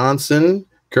to Johnson.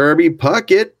 Kirby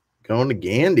Puckett going to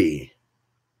Gandy.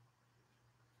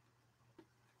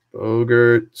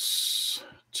 Bogarts.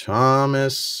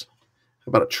 Thomas. How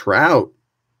about a Trout?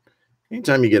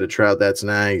 Anytime you get a Trout, that's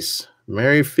nice.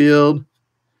 Merrifield.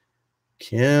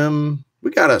 Kim.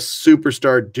 We got a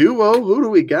superstar duo. Who do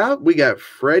we got? We got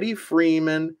Freddie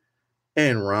Freeman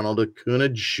and Ronald Acuna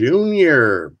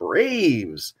Jr.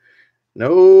 Braves.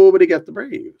 Nobody got the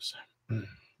Braves.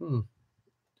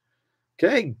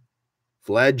 Okay.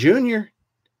 Vlad Jr.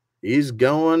 He's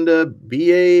going to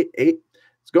BA8.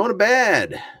 It's going to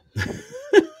bad.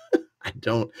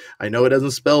 I know it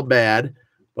doesn't spell bad,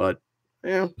 but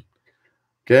yeah.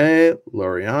 Okay.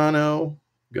 Laureano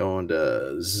going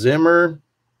to Zimmer.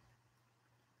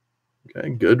 Okay.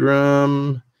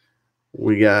 Goodrum.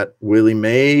 We got Willie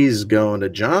Mays going to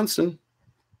Johnson.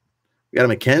 We got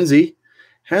a McKenzie.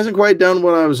 Hasn't quite done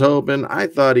what I was hoping. I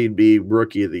thought he'd be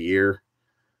rookie of the year.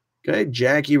 Okay,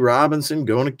 Jackie Robinson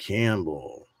going to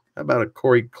Campbell. How about a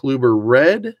Corey Kluber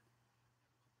red?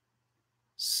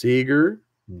 Seager,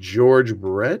 George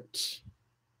Brett,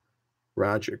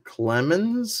 Roger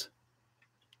Clemens,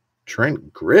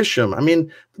 Trent Grisham. I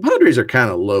mean, the Padres are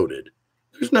kind of loaded.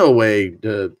 There's no way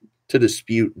to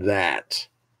dispute that.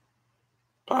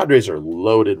 Padres are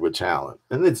loaded with talent,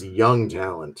 and it's young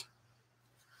talent.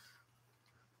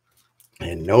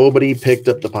 And nobody picked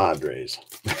up the Padres.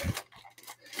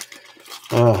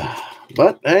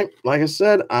 But, hey, like I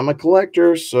said, I'm a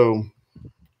collector, so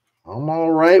I'm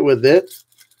all right with it.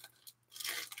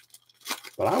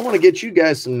 But I want to get you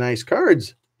guys some nice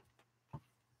cards.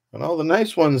 And all the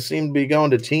nice ones seem to be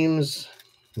going to teams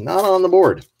not on the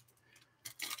board.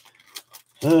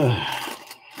 All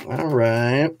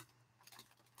right.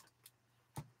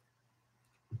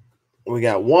 We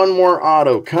got one more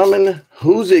auto coming.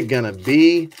 Who's it going to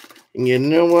be? And you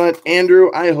know what,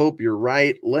 Andrew? I hope you're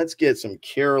right. Let's get some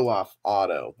Kirilloff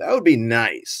auto. That would be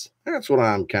nice. That's what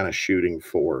I'm kind of shooting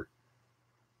for.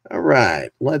 All right.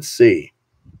 Let's see.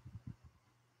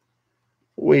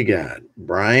 We got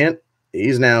Bryant.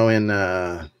 He's now in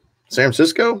San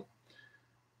Francisco.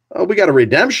 Oh, we got a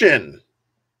redemption.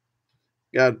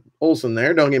 Got Olsen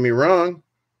there. Don't get me wrong.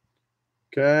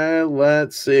 Okay,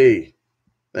 let's see.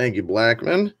 Thank you,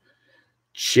 Blackman.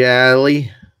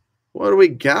 Charlie. What do we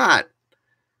got?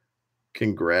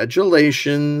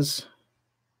 Congratulations.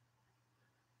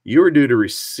 You are due to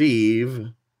receive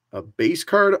a base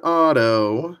card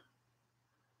auto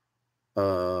of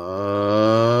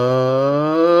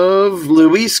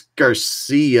Luis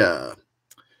Garcia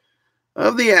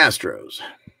of the Astros.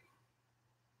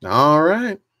 All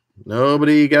right.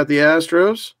 Nobody got the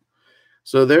Astros.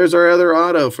 So there's our other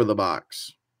auto for the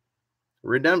box.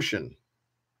 Redemption.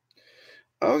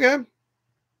 Okay.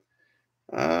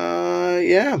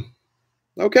 Yeah.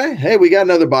 Okay. Hey, we got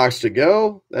another box to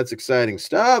go. That's exciting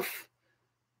stuff.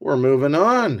 We're moving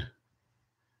on.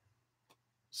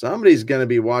 Somebody's going to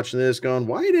be watching this going,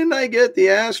 why didn't I get the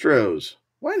Astros?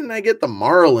 Why didn't I get the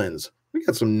Marlins? We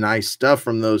got some nice stuff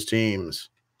from those teams.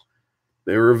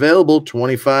 They were available,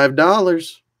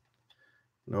 $25.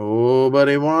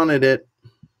 Nobody wanted it.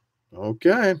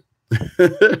 Okay.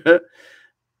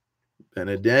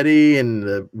 Benedetti in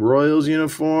the Royals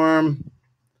uniform.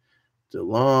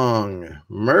 DeLong.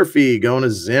 Murphy going to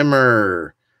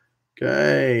Zimmer.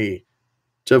 Okay.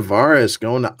 Tavares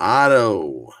going to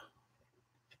Otto.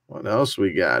 What else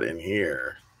we got in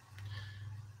here?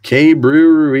 K.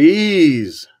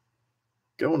 Ruiz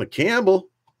going to Campbell.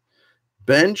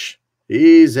 Bench.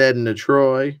 He's heading to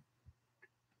Troy.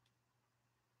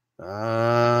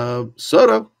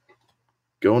 Soto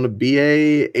going to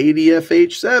BA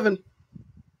 80FH7.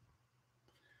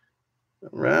 All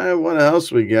right, what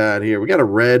else we got here? We got a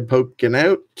red poking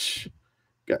out.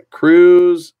 Got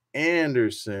Cruz,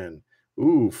 Anderson.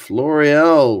 Ooh,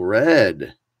 Florial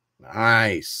red.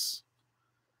 Nice.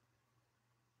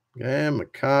 Okay,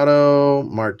 Mikado,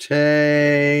 Marte.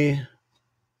 Let's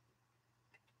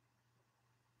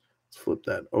flip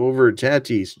that over.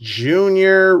 Tatis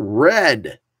Jr.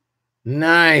 red.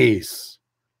 Nice.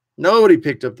 Nobody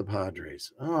picked up the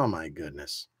Padres. Oh, my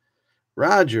goodness.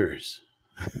 Rogers.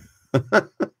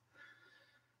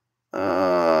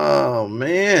 Oh,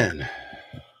 man.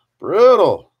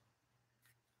 Brutal.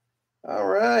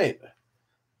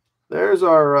 here's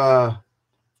our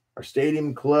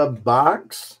Stadium Club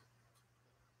box.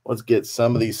 Let's get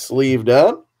some of these sleeved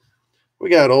up. We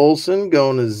got Olsen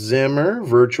going to Zimmer,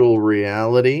 Virtual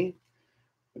Reality.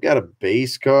 We got a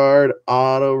base card,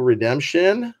 Auto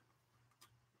Redemption.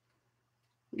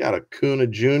 We got Acuna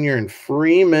Jr. and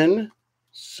Freeman,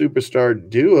 Superstar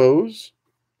Duos.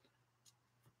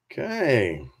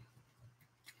 Okay.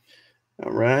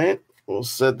 All right. We'll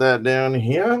set that down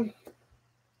here.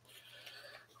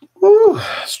 Woo.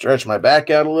 Stretch my back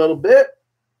out a little bit.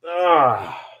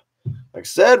 Like I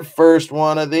said, first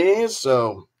one of these,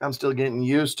 so I'm still getting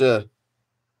used to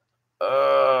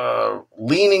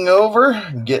leaning over,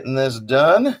 getting this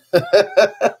done.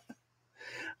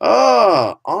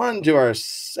 On to our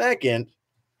second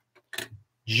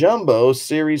Jumbo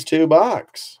Series 2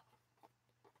 box.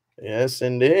 Yes,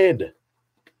 indeed.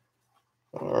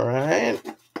 All right.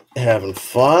 Having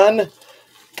fun.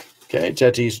 Okay,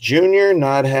 Tatis Jr.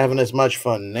 not having as much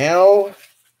fun now.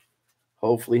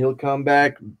 Hopefully he'll come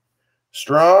back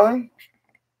strong.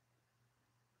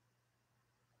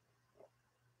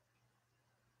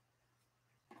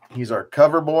 He's our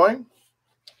cover boy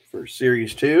for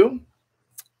Series 2.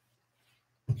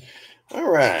 All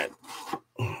right.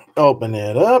 Open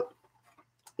it up.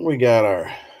 We got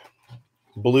our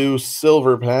blue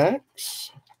silver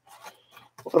packs.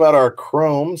 What about our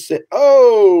chrome?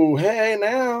 Oh, hey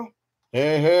now.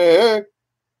 Hey.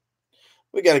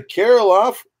 We got a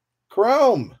Kirilloff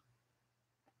chrome.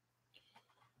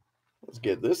 Let's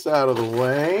get this out of the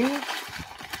way.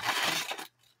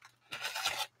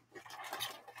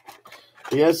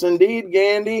 Yes, indeed,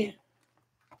 Gandy.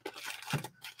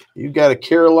 You've got a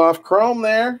Kirilloff chrome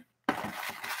there.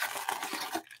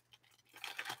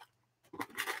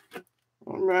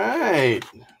 All right.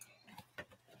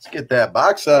 Let's get that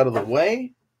box out of the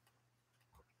way.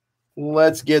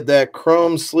 Let's get that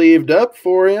chrome sleeved up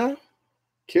for you.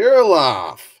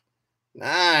 Kirilloff.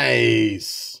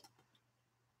 Nice.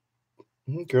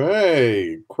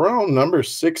 Okay. Chrome number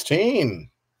 16.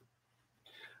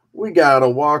 We got a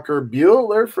Walker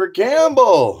Buehler for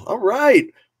Campbell. All right.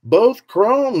 Both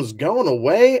chromes going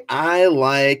away. I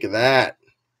like that.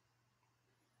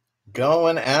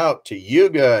 Going out to you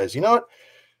guys. You know what?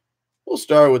 We'll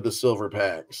start with the silver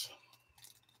packs.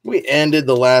 We ended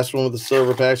the last one with the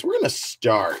silver packs. We're going to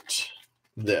start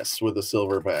this with the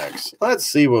silver packs. Let's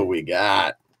see what we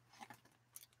got.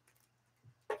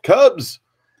 Cubs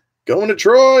going to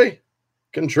Troy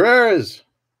Contreras.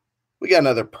 We got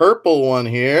another purple one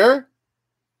here.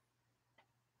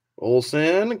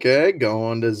 Olsen, okay,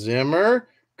 going to Zimmer.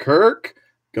 Kirk,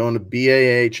 going to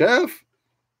BAHF.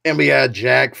 And we got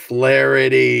Jack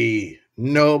Flaherty.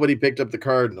 Nobody picked up the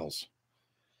Cardinals.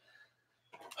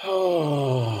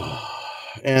 Oh,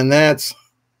 and that's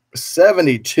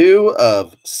 72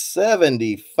 of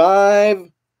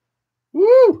 75.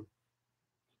 Woo!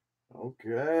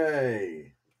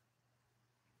 Okay.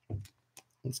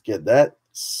 Let's get that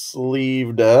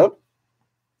sleeved up.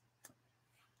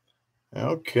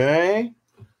 Okay.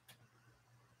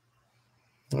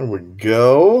 There we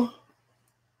go.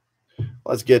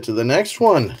 Let's get to the next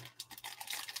one.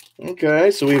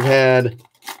 Okay, so we've had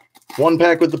one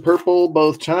pack with the purple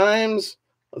both times.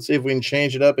 Let's see if we can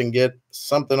change it up and get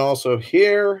something also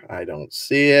here. I don't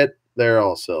see it. They're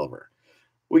all silver.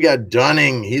 We got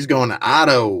Dunning. He's going to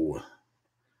Otto.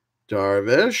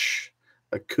 Darvish,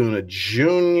 Acuna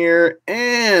Jr.,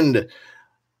 and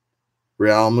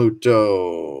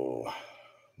Realmuto.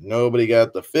 Nobody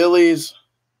got the Phillies.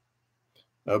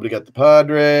 Nobody got the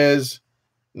Padres.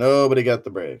 Nobody got the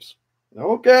Braves.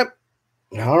 Okay.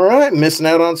 All right. Missing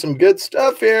out on some good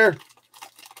stuff here.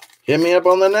 Hit me up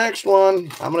on the next one.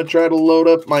 I'm going to try to load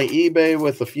up my eBay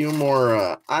with a few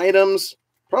more items.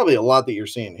 Probably a lot that you're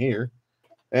seeing here.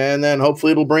 And then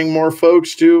hopefully it'll bring more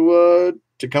folks to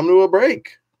come to a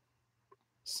break.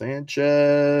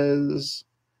 Sanchez.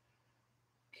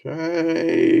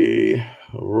 Okay.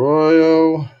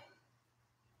 Arroyo.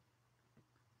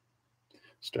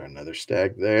 Start another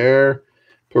stack there.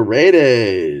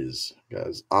 Paredes.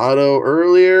 Guys, auto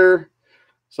earlier.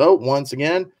 So once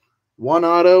again, one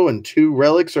auto and two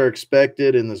relics are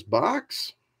expected in this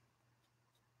box.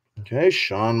 Okay,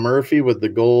 Sean Murphy with the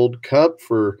gold cup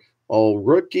for all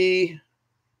rookie.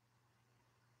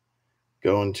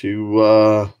 Going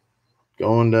to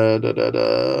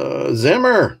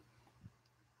Zimmer.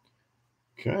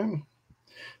 Okay.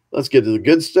 Let's get to the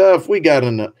good stuff. We got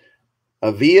an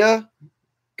Avila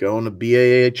going to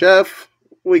BAHF.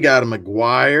 We got a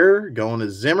McGuire going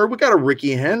to Zimmer. We got a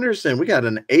Ricky Henderson. We got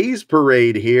an A's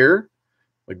parade here.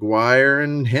 McGuire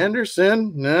and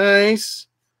Henderson. Nice.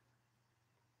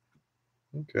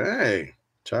 Okay.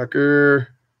 Tucker.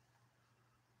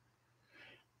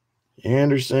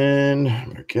 Anderson,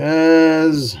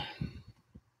 Marquez.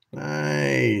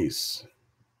 Nice.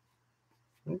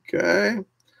 Okay.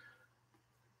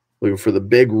 Looking for the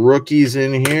big rookies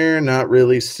in here. Not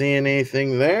really seeing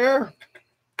anything there.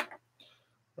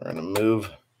 We're going to move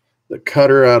the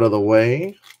cutter out of the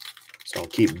way, so I'll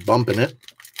keep bumping it.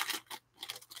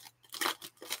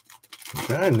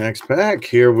 Okay, next pack.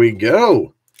 Here we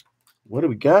go. What do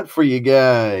we got for you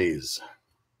guys?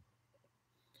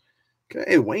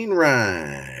 Okay,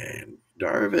 Wainwright,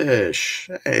 Darvish.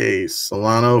 Hey,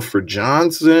 Solano for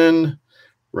Johnson.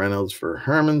 Reynolds for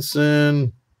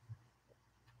Hermanson.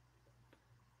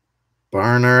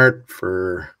 Barnhart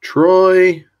for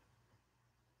Troy.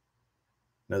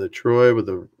 Another Troy with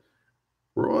the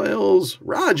Royals.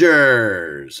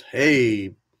 Rogers.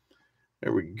 Hey,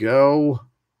 there we go.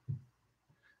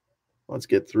 Let's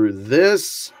get through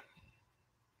this.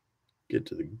 Get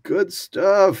to the good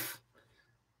stuff.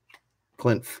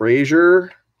 Clint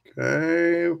Frazier.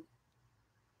 Okay.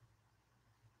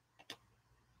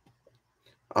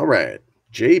 All right.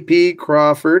 J.P.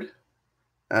 Crawford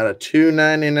out of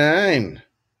 299.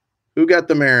 Who got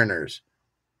the Mariners?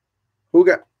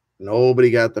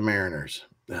 Nobody got the Mariners.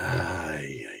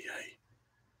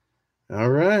 All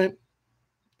right.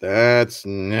 That's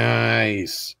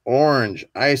nice. Orange,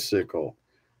 Icicle,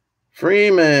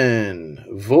 Freeman,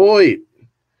 Voit.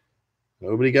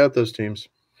 Nobody got those teams.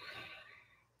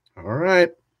 All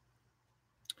right.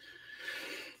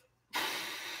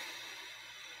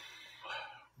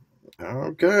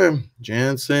 Okay.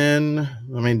 Jansen.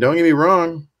 I mean, don't get me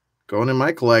wrong. Going in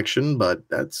my collection, but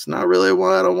that's not really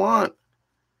what I want.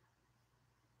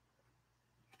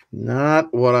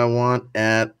 Not what I want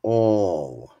at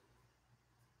all.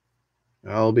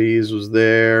 Albies was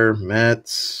there.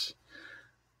 Mets.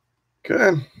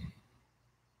 Okay.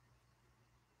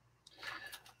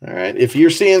 All right. If you're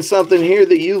seeing something here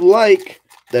that you like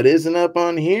that isn't up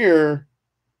on here,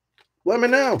 let me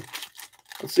know.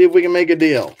 Let's see if we can make a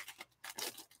deal.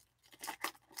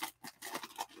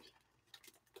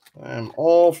 I'm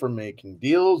all for making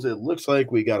deals. It looks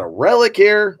like we got a relic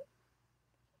here.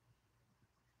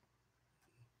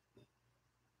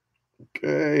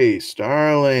 Okay,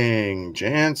 Starling,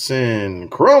 Jansen,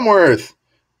 Cronenworth,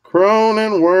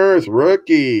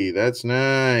 rookie. That's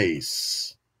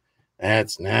nice.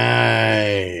 That's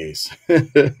nice. One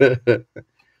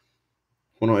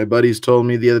of my buddies told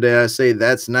me the other day, I say,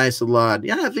 that's nice a lot.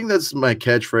 Yeah, I think that's my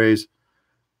catchphrase.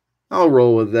 I'll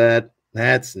roll with that.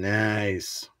 That's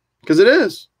nice. Because it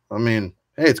is. I mean,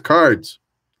 hey, it's cards.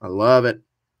 I love it.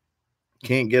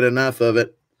 Can't get enough of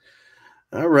it.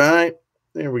 All right.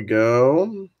 There we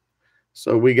go.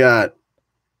 So we got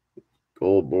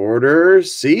gold border,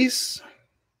 Cease.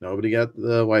 Nobody got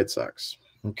the White Sox.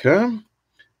 Okay.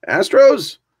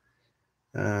 Astros.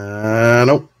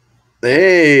 Nope.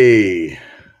 Hey.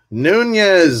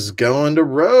 Nunez going to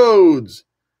Rhodes.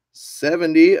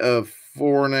 70 of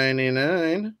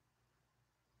 499.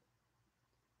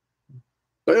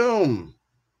 Boom.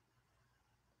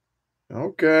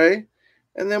 Okay.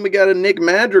 And then we got a Nick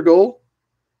Madrigal.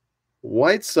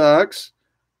 White Sox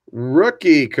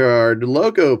rookie card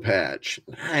logo patch.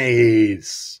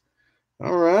 Nice.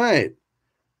 All right.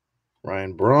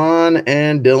 Ryan Braun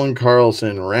and Dylan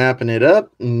Carlson wrapping it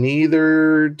up.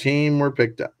 Neither team were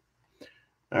picked up.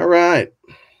 All right.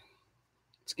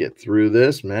 Let's get through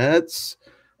this. Mets,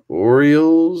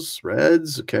 Orioles,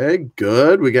 Reds. Okay,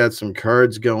 good. We got some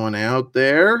cards going out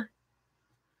there.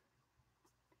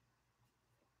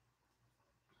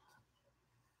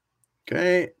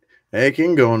 Okay.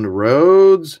 Aiken going to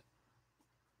Rhodes.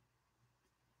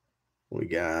 We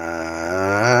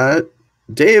got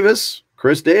Davis,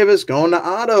 Chris Davis going to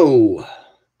Otto.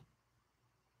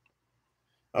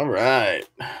 All right.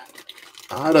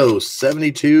 Otto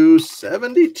 72.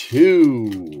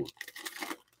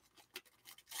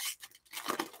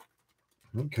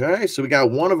 Okay, so we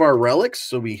got one of our relics.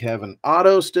 So we have an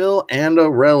Otto still and a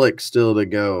relic still to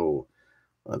go.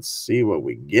 Let's see what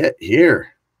we get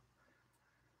here.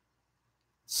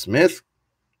 Smith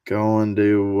going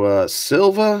to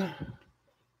Silva.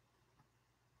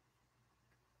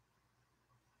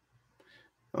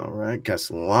 All right,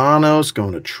 Castellanos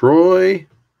going to Troy.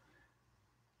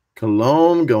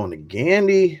 Colomb going to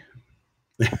Gandy.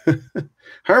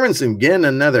 Hermanson getting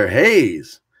another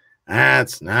Hayes.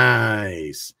 That's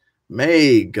nice.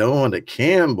 May going to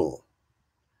Campbell.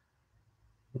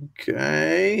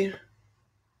 Okay.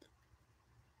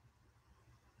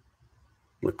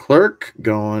 Leclerc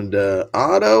going to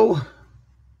Otto.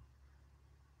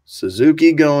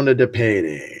 Suzuki going to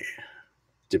DePede.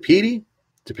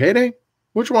 DePede?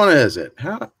 Which one is it?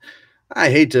 I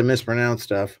hate to mispronounce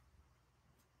stuff.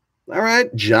 All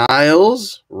right,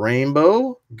 Giles,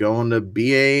 Rainbow, going to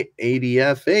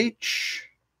BA80FH.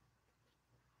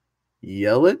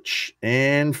 Yelich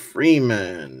and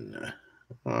Freeman.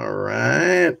 All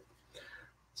right.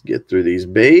 Let's get through these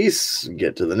base.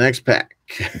 Get to the next pack.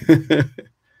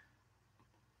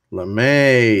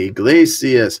 LeMay,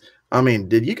 Iglesias. I mean,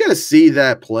 did you guys see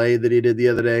that play that he did the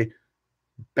other day?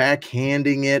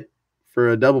 Backhanding it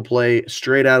for a double play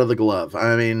straight out of the glove.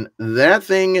 I mean, that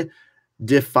thing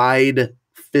defied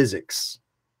physics.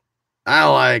 I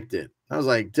liked it. I was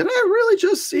like, did I really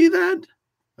just see that?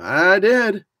 I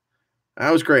did.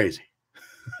 That was crazy.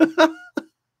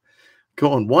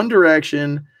 Going one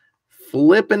direction,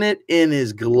 flipping it in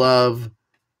his glove,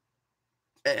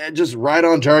 just right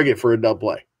on target for a double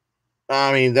play.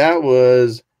 I mean, that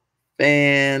was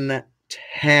fantastic.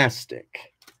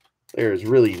 There's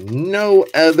really no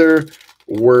other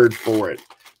word for it.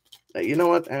 You know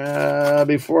what?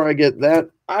 Before I get that,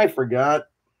 I forgot.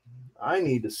 I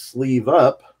need to sleeve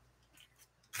up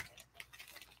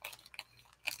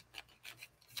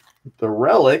the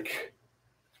relic.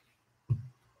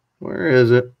 Where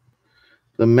is it?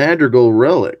 The Madrigal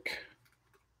relic.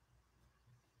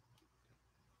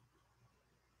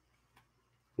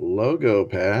 Logo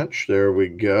patch. There we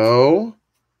go.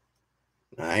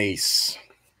 Nice.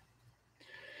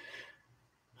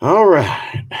 All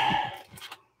right.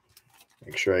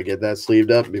 Make sure I get that sleeved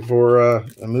up before I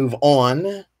move on.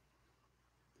 We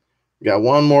got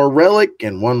one more relic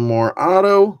and one more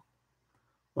auto.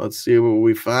 Let's see what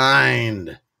we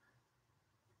find.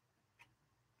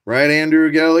 Right,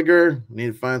 Andrew Gallagher? Need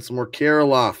to find some more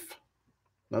Kirilloff.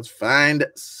 Let's find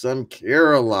some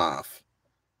Kirilloff.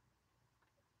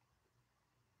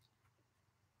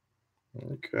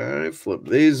 Okay, flip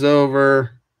these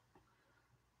over.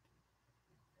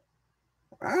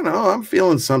 I don't know. I'm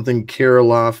feeling something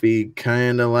Kirilloff-y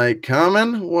kind of like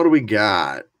coming. What do we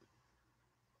got?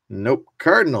 Nope.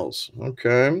 Cardinals.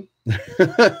 Okay.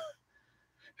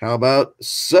 How about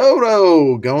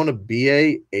Soto going to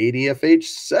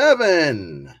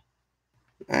BA80FH7?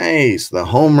 Nice. The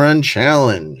home run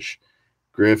challenge.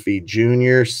 Griffey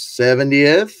Jr.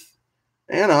 70th.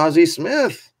 And Ozzie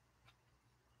Smith.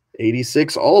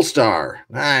 86 All-Star.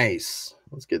 Nice.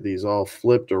 Let's get these all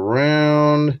flipped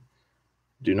around.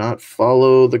 Do not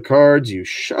follow the cards. You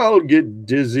shall get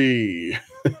dizzy.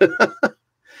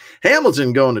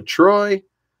 Hamilton going to Troy.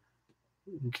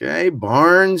 Okay,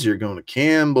 Barnes, you're going to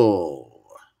Campbell.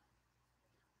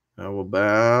 How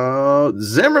about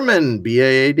Zimmerman,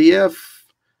 BAADF?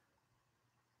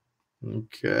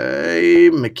 Okay,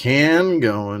 McCann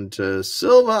going to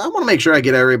Silva. I want to make sure I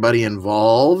get everybody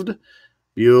involved.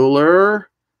 Bueller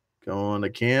going to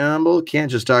Campbell. Can't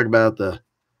just talk about the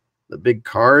big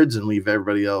cards and leave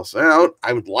everybody else out.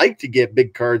 I would like to get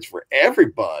big cards for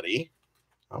everybody.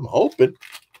 I'm hoping.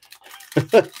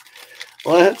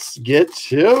 Let's get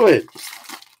to it.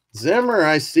 Zimmer,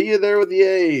 I see you there with the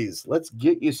A's. Let's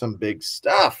get you some big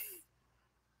stuff.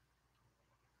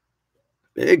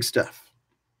 Big stuff.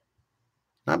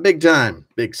 Not big time,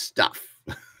 big stuff.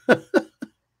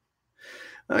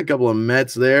 A couple of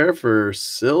Mets there for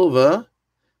Silva.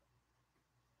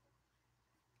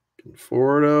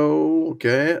 Conforto,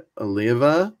 okay.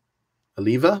 Oliva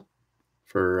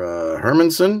for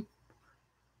Hermanson.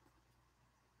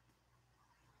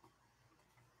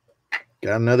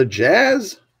 Got another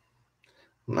Jazz.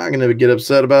 I'm not going to get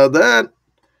upset about that.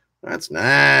 That's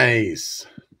nice.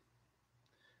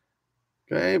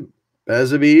 Okay,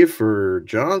 Bezaby for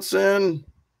Johnson.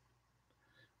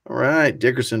 All right,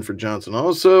 Dickerson for Johnson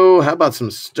also. How about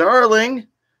some Starling?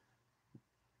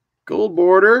 Gold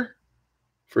border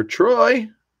for Troy.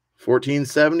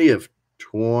 1470 of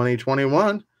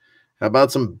 2021. How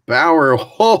about some Bauer?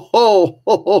 Ho, ho,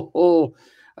 ho, ho, ho.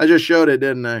 I just showed it,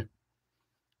 didn't I?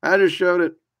 I just showed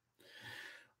it.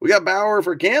 We got Bauer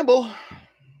for Campbell.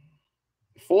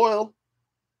 Foil.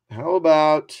 How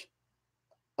about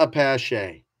a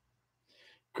Pache?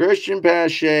 Christian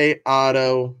Pache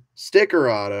auto.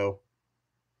 Sticker auto.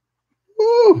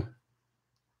 Woo.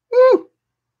 Woo.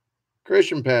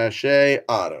 Christian Pache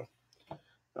auto.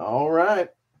 All right.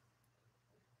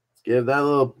 Let's give that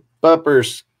little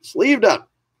pupper sleeved up.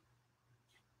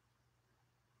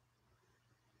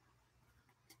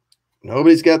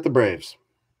 Nobody's got the Braves.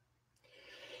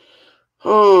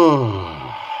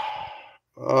 Oh.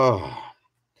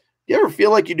 You ever feel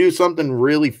like you do something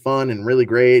really fun and really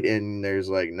great and there's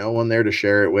like no one there to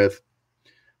share it with?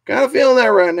 Kind of feeling that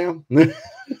right now.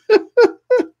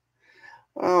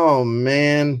 Oh,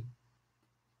 man.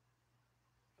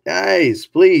 Guys,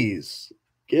 please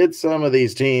get some of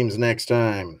these teams next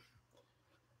time.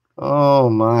 Oh,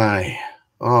 my.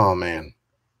 Oh, man.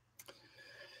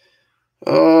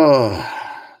 Oh,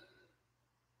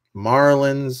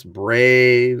 Marlins,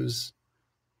 Braves,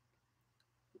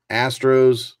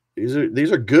 Astros.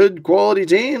 These are good quality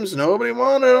teams. Nobody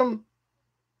wanted them.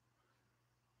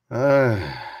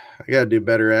 I got to do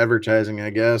better advertising,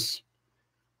 I guess.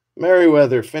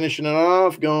 Merriweather finishing it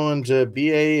off, going to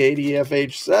BA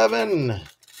ADFH7.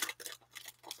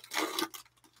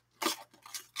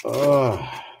 Oh,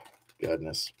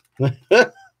 goodness.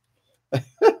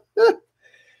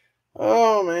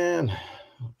 Oh, man.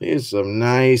 These are some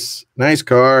nice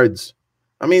cards.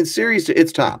 I mean, series,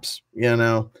 it's tops, you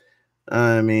know.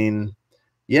 I mean,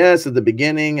 yes, at the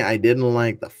beginning, I didn't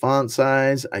like the font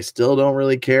size. I still don't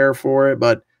really care for it,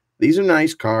 but these are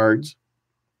nice cards,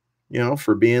 you know,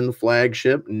 for being the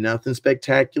flagship. Nothing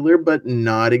spectacular, but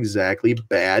not exactly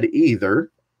bad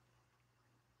either.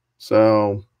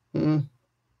 So, all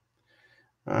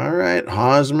right.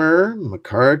 Hosmer,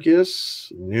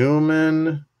 McCarkis,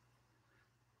 Newman.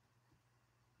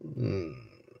 All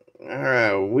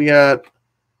right. What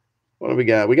do we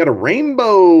got? We got a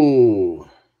rainbow.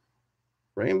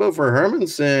 Rainbow for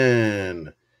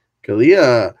Hermanson.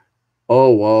 Kalia. Oh,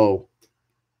 whoa.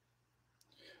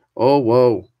 Oh,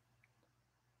 whoa.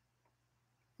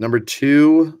 Number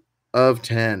 2 of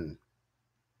 10.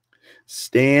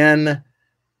 Stan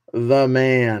the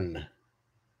Man.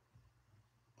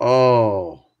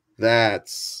 Oh,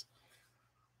 that's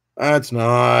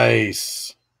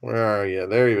nice. Where are you?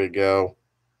 There you go.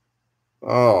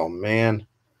 Oh, man.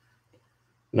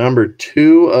 Number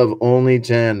 2 of only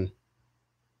 10.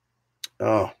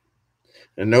 Oh,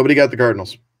 and nobody got the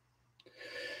Cardinals.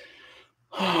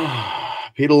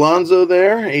 Pete Alonso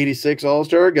there, 86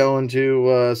 All-Star, going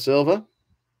to Silva.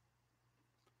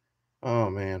 Oh,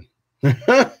 man.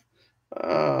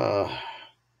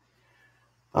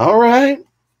 All right.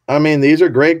 I mean, these are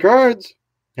great cards.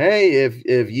 Hey,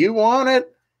 if you want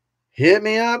it, hit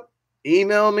me up.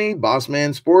 Email me,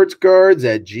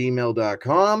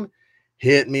 bossmansportscards@gmail.com.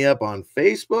 Hit me up on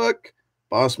Facebook,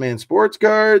 Bossman Sports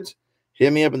Cards.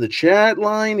 Hit me up in the chat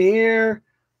line here.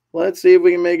 Let's see if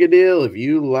we can make a deal. If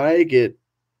you like it,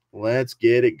 let's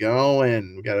get it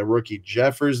going. We got a rookie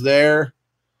Jeffers there.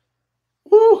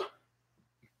 Woo.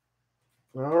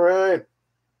 All right.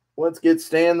 Let's get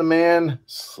Stan the Man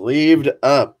sleeved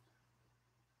up.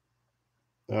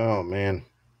 Oh, man.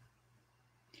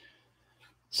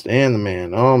 Stan the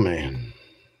Man. Oh, man.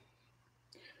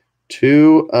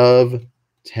 2 of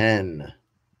 10.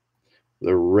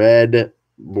 The red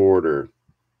border.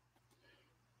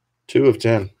 2 of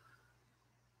 10.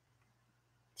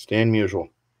 Stan Musial.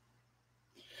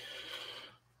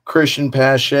 Christian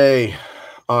Pache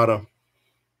auto.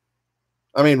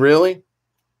 I mean, really?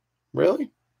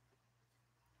 Really?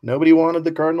 Nobody wanted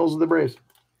the Cardinals or the Braves.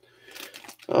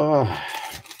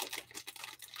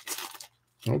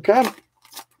 Okay.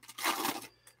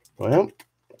 Well.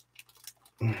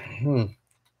 All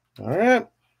right.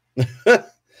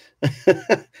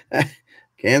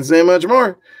 Can't say much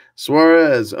more.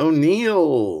 Suarez,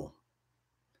 O'Neill.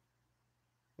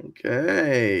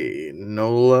 Okay.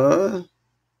 Nola.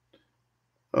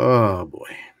 Oh,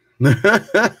 boy.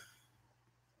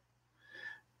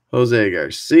 Jose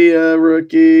Garcia,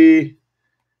 rookie.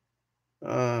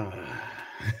 I'm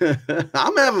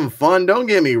having fun. Don't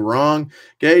get me wrong.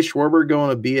 Okay, Schwarber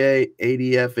going to BA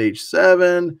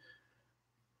ADFH7.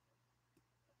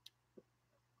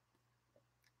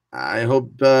 I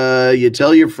hope you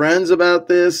tell your friends about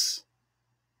this,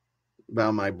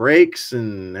 about my breaks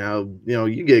and how,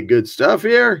 you get good stuff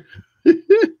here.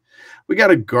 We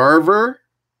got a Garver.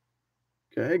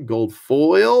 Okay, gold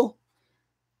foil.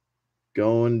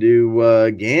 Going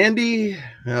to Gandy.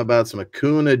 How about some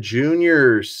Acuna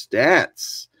Jr.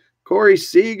 stats? Corey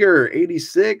Seager,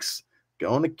 86.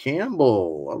 Going to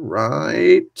Campbell. All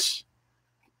right.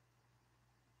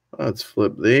 Let's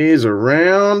flip these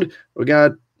around. We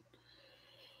got,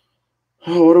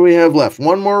 what do we have left?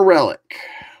 One more relic.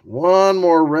 One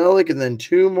more relic and then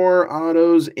 2 more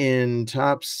autos in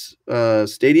Topps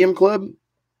Stadium Club.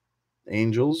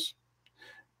 Angels.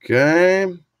 Okay.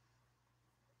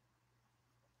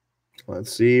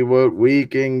 Let's see what we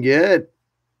can get.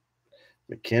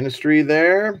 McKinstry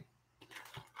there.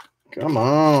 Come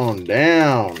on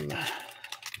down.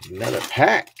 Another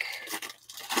pack.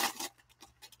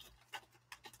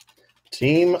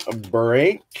 Team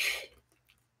break.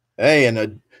 Hey,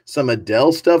 and some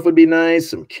Adele stuff would be nice.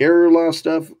 Some Kirilloff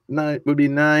stuff would be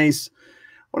nice.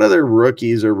 What other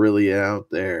rookies are really out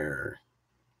there?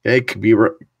 Okay,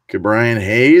 could Brian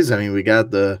Hayes. I mean, we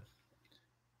got the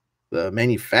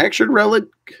manufactured relic.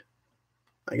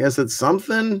 I guess it's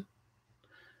something.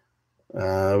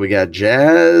 We got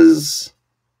Jazz.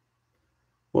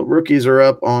 What rookies are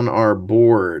up on our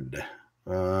board?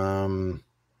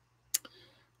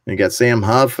 We got Sam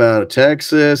Huff out of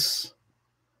Texas.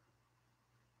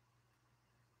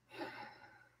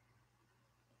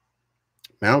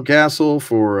 Mountcastle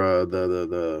for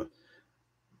the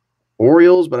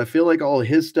Orioles, but I feel like all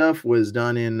his stuff was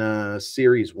done in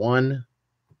Series 1.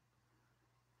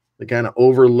 They kind of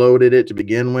overloaded it to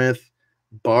begin with.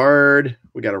 Bard,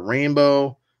 we got a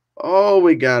rainbow. Oh,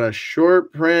 we got a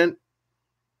short print.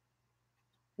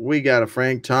 We got a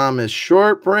Frank Thomas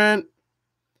short print.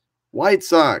 White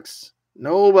Sox,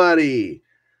 nobody.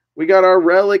 We got our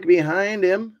relic behind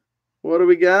him. What do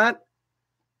we got?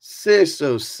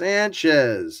 Ciso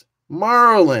Sanchez,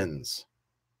 Marlins.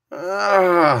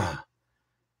 Another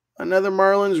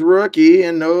Marlins rookie,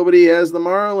 and nobody has the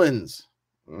Marlins.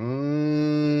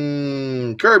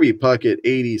 Kirby Puckett,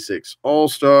 86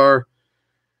 All-Star.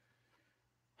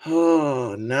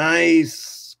 Oh,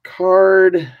 nice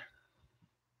card.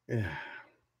 Yeah.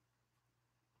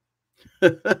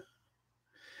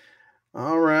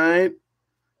 All right.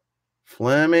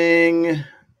 Fleming.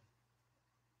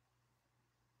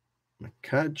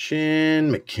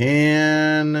 McCutcheon.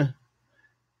 McCann.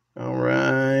 All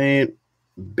right.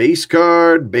 Base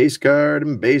card, and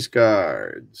base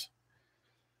cards.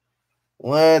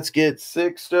 Let's get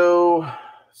Sixto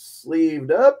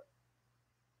sleeved up.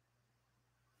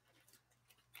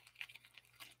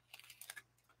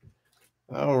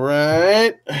 All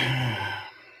right.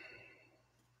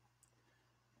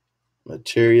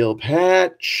 Material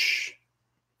patch.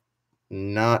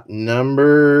 Not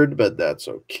numbered, but that's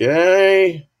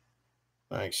okay.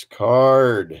 Nice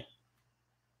card.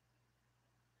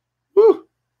 Woo.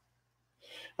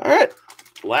 All right.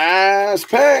 Last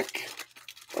pack.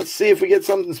 Let's see if we get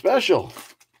something special.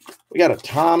 We got a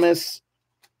Thomas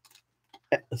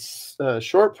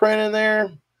short print in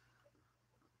there.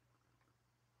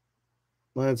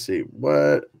 Let's see.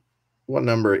 What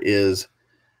number is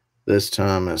this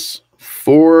Thomas?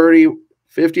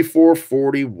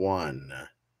 5441.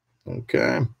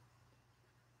 Okay.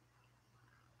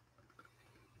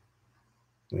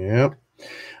 Yep.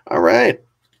 All right.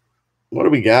 What do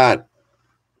we got?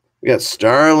 We got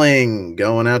Starling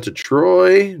going out to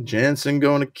Troy. Jansen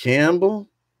going to Campbell.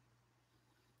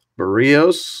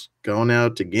 Barrios going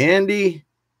out to Gandy.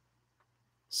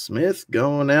 Smith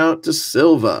going out to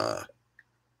Silva.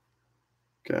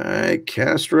 Okay.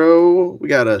 Castro. We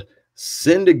got a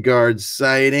Syndergaard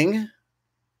sighting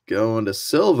going to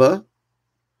Silva.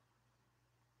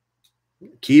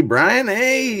 Key Brian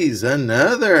Hayes,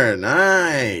 another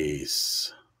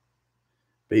nice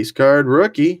base card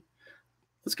rookie.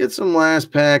 Let's get some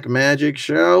last pack magic,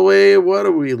 shall we? What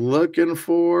are we looking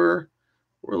for?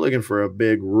 We're looking for a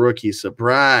big rookie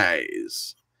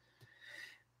surprise.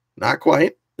 Not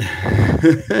quite.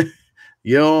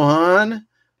 Johan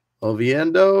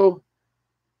Oviedo,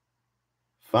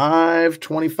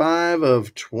 5/25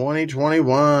 of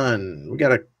 2021. We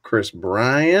got a Chris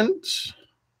Bryant.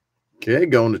 Okay,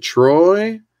 going to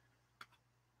Troy.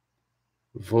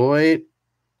 Voit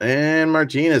and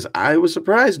Martinez. I was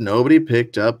surprised nobody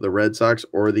picked up the Red Sox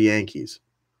or the Yankees.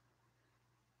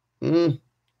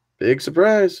 Big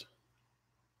surprise.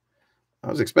 I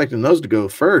was expecting those to go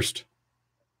first.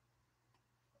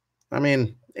 I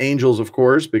mean, Angels, of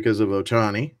course, because of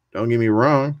Ohtani. Don't get me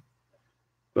wrong.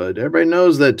 But everybody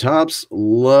knows that Topps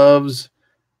loves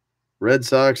Red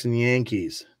Sox and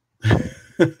Yankees.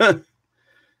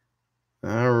 All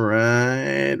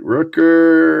right.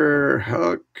 Rooker,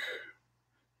 Huck,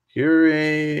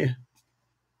 Curie,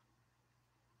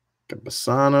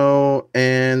 Campusano,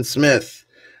 and Smith.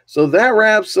 So that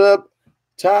wraps up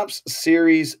Topps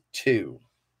Series 2.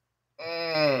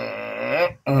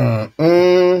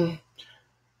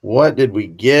 What did we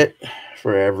get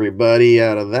for everybody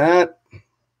out of that?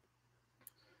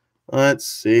 Let's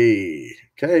see.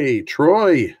 Okay,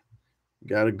 Troy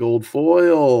got a gold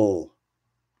foil.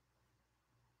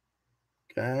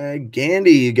 Okay,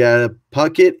 Gandy, you got a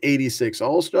Puckett 86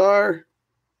 All-Star.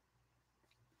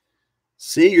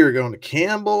 Seager going to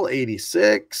Campbell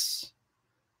 86.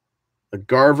 A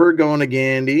Garver going to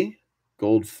Gandy,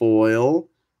 gold foil.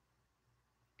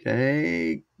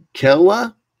 Okay,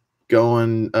 Kella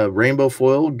going rainbow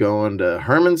foil going to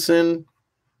Hermanson.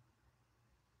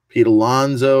 Pete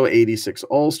Alonso 86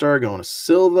 All-Star going to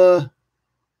Silva.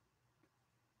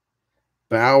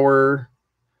 Bauer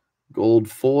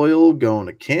gold foil going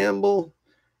to Campbell.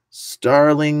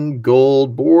 Starling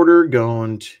gold border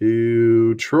going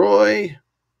to Troy.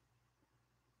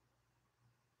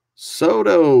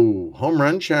 Soto home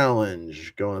run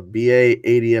challenge going to BA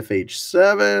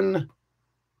 80FH7.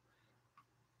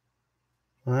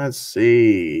 Let's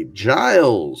see.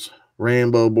 Giles,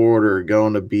 rainbow border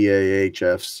going to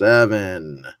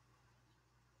BAHF7.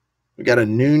 We got a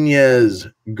Nunez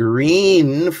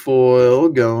green foil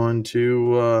going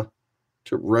to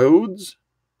Rhodes.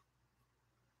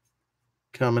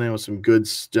 Coming in with some good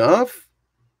stuff.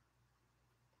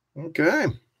 Okay.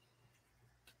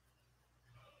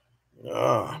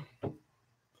 All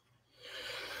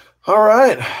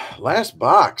right. Last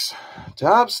box.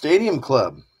 Topps Stadium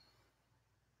Club.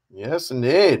 Yes,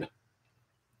 indeed.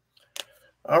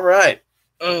 All right.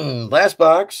 Last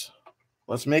box.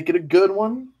 Let's make it a good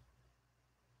one.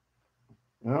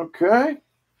 Okay.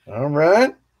 All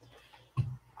right.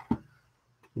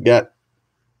 Got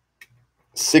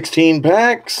 16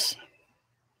 packs.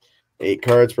 8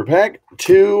 cards per pack.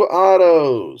 2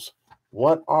 autos.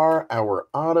 What are our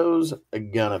autos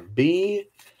gonna be?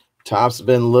 Topps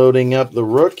been loading up the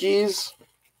rookies.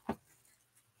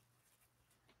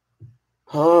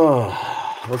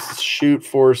 Oh, let's shoot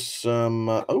for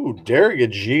some.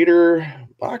 Derek Jeter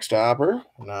box topper.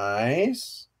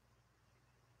 Nice.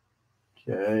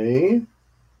 Okay.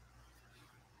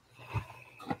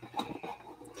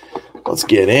 Let's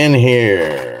get in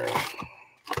here.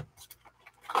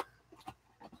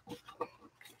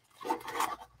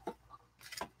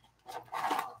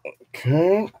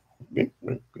 Okay.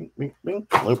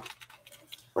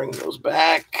 Bring those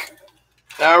back.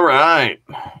 All right.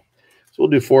 So we'll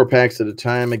do 4 packs at a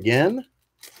time again.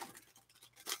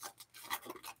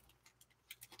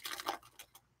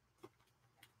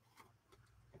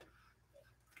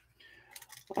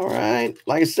 All right.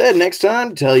 Like I said, next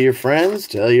time, tell your friends,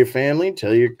 tell your family,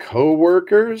 tell your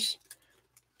coworkers,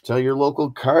 tell your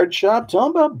local card shop,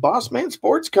 tell them about Boss Man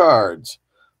Sports Cards.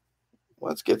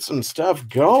 Let's get some stuff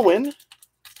going.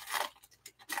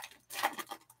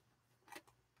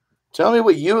 Tell me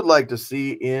what you would like to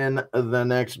see in the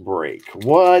next break.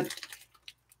 What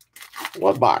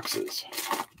boxes?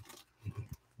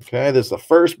 Okay, this is the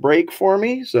first break for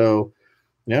me. So,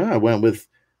 yeah, I went with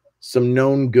some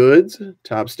known goods,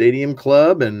 Topps Stadium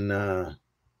Club and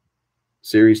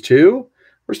Series 2.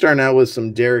 We're starting out with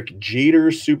some Derek Jeter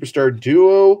Superstar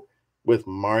Duo with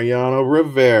Mariano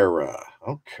Rivera.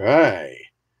 Okay,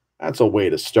 that's a way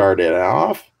to start it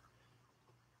off.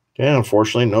 Okay,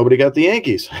 unfortunately, nobody got the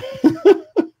Yankees.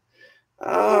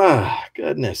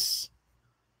 Goodness.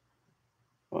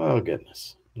 Oh,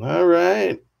 goodness. All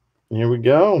right, here we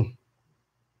go.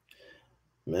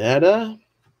 Meta.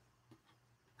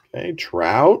 Okay,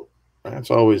 Trout.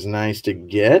 That's always nice to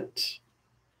get.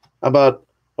 How about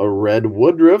a red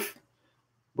Woodruff?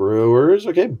 Brewers.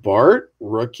 Okay, Bart,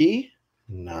 rookie.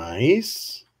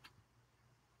 Nice.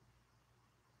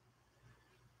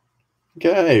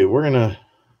 Okay, we're going to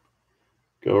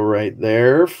go right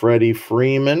there. Freddie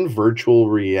Freeman, virtual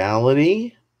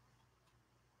reality.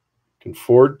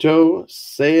 Conforto,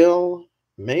 Sale,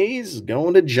 Mays,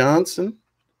 going to Johnson.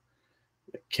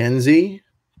 McKenzie.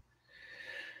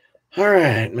 All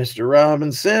right, Mr.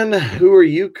 Robinson, who are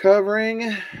you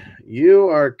covering? You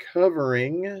are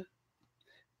covering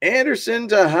Anderson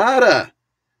Tejada.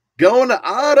 Going to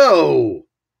auto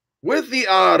with the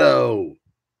auto.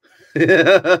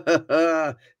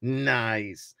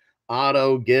 Nice.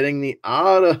 Auto getting the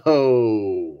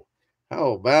auto.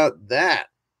 How about that?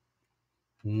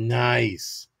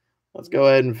 Nice. Let's go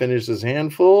ahead and finish this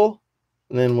handful,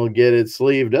 and then we'll get it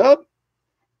sleeved up.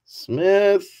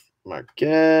 Smith,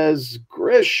 Marquez,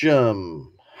 Grisham,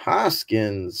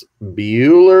 Hoskins,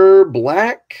 Bueller,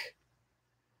 Black.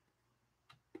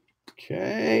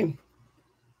 Okay.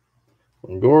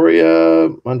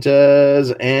 Longoria,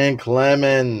 Montez, and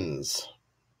Clemens.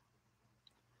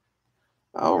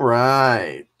 All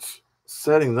right.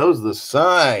 Setting those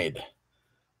aside.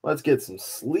 Let's get some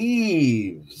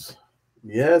sleeves.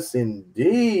 Yes,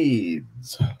 indeed.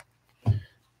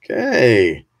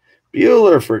 Okay.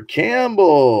 Bueller for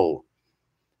Campbell.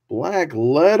 Black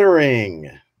lettering.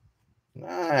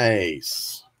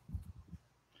 Nice.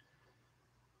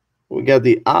 We got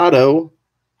the auto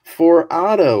for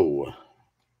Otto.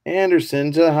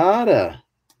 Anderson Tejada.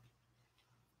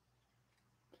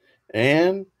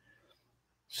 And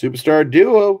Superstar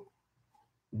Duo,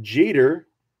 Jeter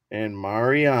and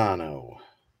Mariano.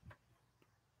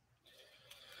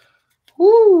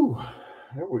 Woo!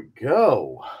 There we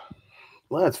go.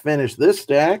 Let's finish this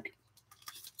stack.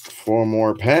 4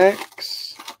 more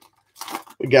packs.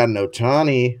 We got an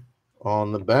Ohtani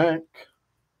on the back.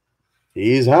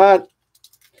 He's hot.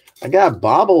 I got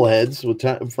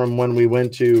bobbleheads from when we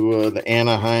went to the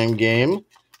Anaheim game.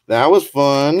 That was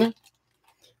fun.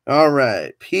 All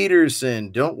right.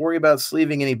 Peterson, don't worry about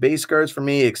sleeving any base cards for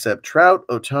me except Trout,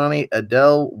 Otani,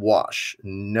 Adele, Wash.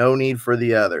 No need for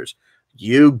the others.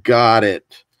 You got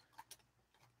it.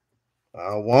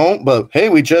 I won't, but hey,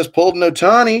 we just pulled an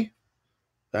Otani.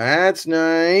 That's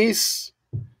nice.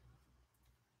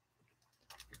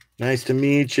 Nice to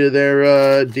meet you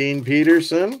there, Dean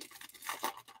Peterson.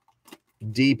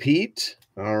 D. Pete.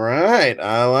 All right.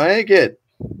 I like it.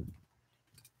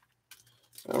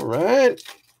 All right.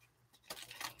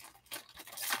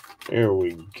 Here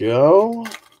we go.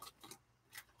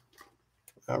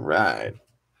 All right.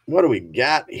 What do we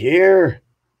got here?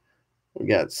 We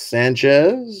got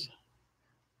Sanchez.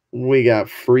 We got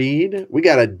Freed. We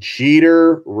got a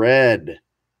Jeter red.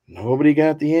 Nobody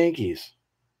got the Yankees.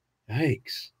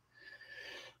 Yikes.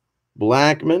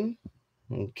 Blackman.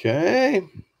 Okay.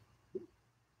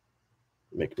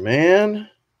 McMahon.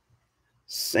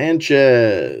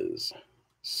 Sanchez.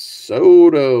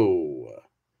 Soto.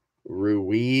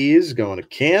 Ruiz going to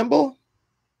Campbell.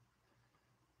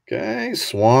 Okay.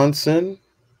 Swanson.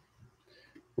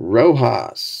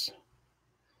 Rojas.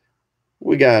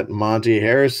 We got Monty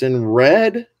Harrison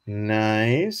red.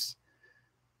 Nice.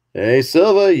 Hey,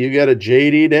 Silva, you got a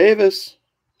J.D. Davis.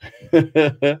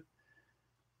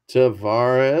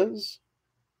 Tavares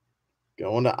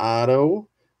going to Otto.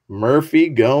 Murphy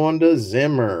going to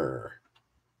Zimmer.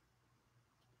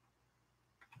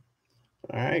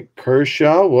 All right,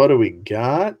 Kershaw, what do we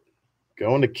got?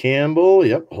 Going to Campbell.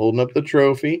 Yep, holding up the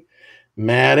trophy.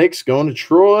 Maddox going to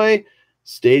Troy.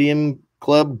 Stadium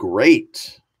Club,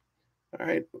 great. All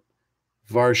right,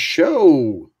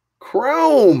 Varsho,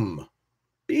 Chrome,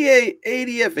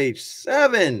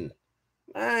 BA80FH7.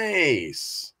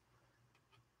 Nice.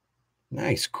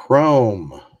 Nice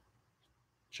Chrome.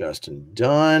 Justin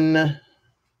Dunn.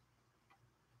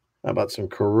 How about some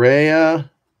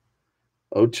Correa?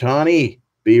 Otani,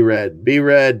 B-Red,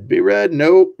 B-Red, B-Red.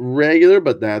 Nope, regular,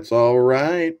 but that's all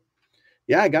right.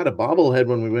 Yeah, I got a bobblehead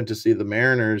when we went to see the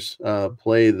Mariners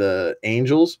play the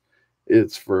Angels.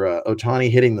 It's for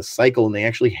Otani hitting the cycle, and they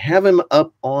actually have him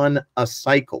up on a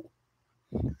cycle.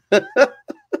 That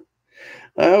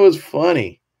was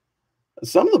funny.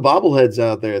 Some of the bobbleheads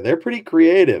out there, they're pretty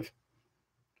creative.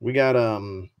 We got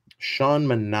Sean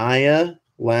Manaea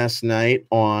last night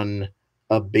on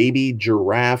a baby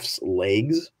giraffe's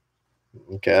legs.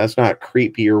 Okay, that's not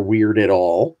creepy or weird at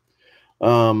all.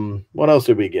 What else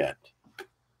did we get?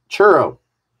 Churro.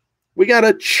 We got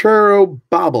a Churro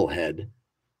bobblehead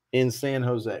in San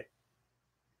Jose.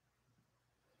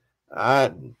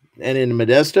 And in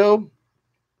Modesto,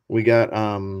 we got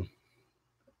what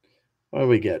do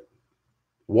we get?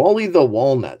 Wally the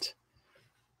Walnut.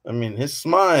 I mean, his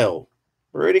smile,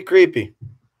 pretty creepy.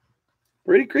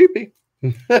 Pretty creepy.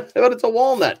 But it's a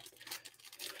walnut.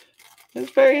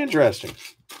 It's very interesting.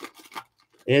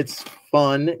 It's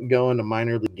fun going to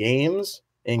minor league games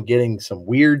and getting some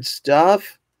weird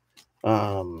stuff.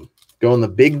 Going the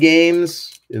big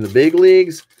games in the big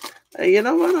leagues. You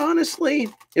know what? Honestly,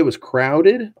 it was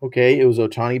crowded. Okay, it was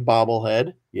Otani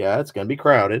bobblehead. Yeah, it's going to be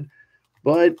crowded.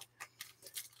 But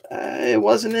it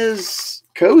wasn't as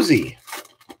cozy.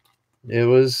 It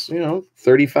was,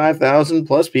 35,000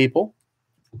 plus people.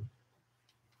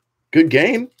 Good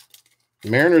game.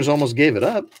 Mariners almost gave it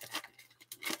up.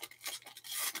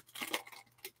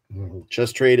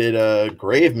 Just traded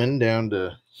Graveman down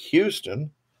to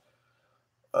Houston.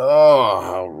 Oh,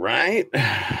 all right.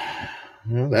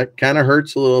 Well, that kind of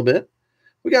hurts a little bit.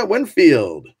 We got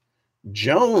Winfield.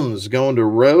 Jones going to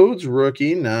Rhodes,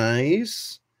 rookie.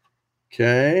 Nice.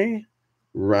 Okay.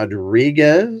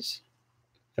 Rodriguez.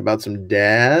 How about some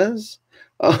Daz?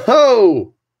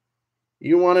 Oh,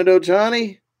 you wanted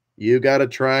Otani? You got a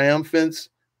triumphant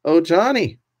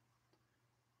Otani.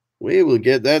 We will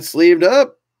get that sleeved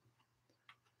up.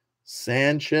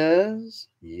 Sanchez,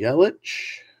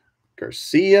 Yelich,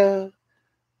 Garcia,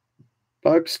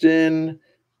 Buxton.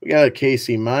 We got a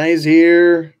Casey Mize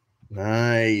here.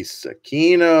 Nice.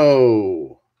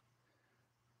 Aquino.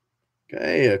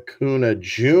 Okay, Acuna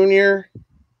Jr.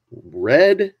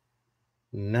 Red.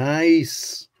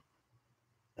 Nice.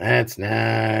 That's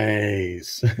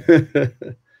nice.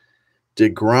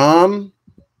 DeGrom.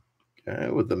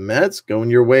 Okay, with the Mets. Going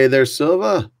your way there,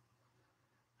 Silva.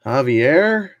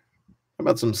 Javier. How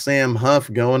about some Sam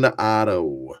Huff going to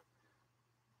Otto?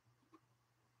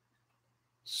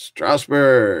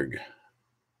 Strasburg.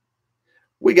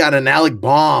 We got an Alec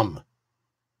Baum.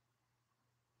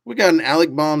 We got an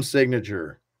Alec Baum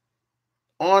signature.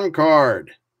 On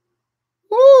card.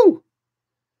 Woo!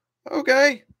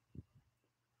 Okay.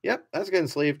 Yep, that's getting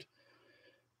sleeved.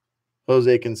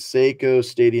 Jose Canseco,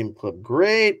 Stadium Club,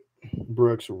 great.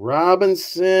 Brooks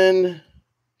Robinson,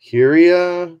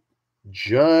 Curia,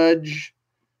 Judge,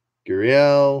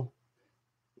 Gurriel,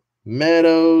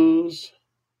 Meadows.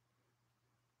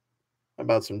 How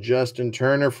about some Justin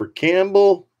Turner for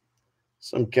Campbell?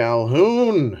 Some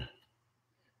Calhoun.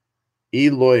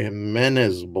 Eloy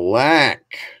Jimenez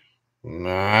Black.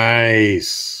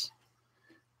 Nice.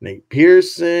 Nate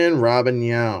Pearson, Robin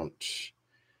Yount.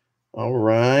 All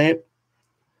right.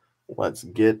 Let's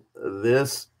get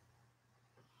this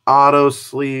auto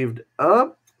sleeved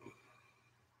up.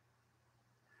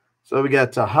 So we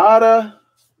got Tejada.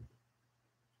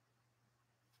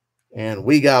 And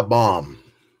we got Bomb.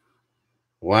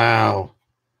 Wow.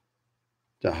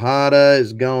 Tejada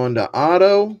is going to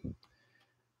auto.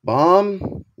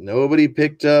 Bomb. Nobody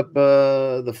picked up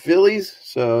the Phillies,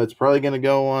 so it's probably going to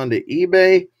go on to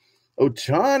eBay.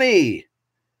 Ohtani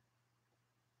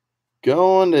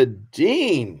going to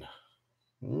Dean.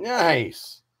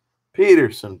 Nice.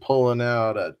 Peterson pulling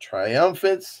out a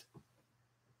triumphants.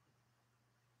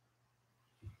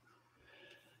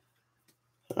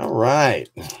 All right.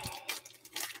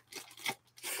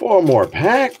 4 more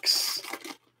packs.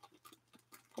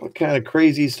 What kind of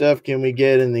crazy stuff can we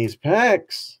get in these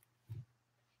packs?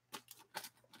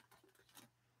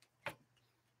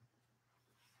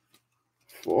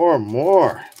 Four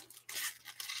more.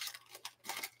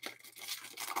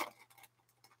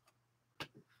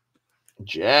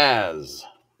 Jazz.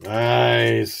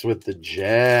 Nice with the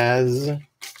Jazz.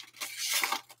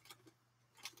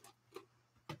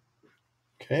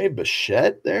 Okay,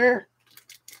 Bichette there.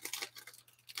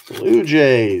 Blue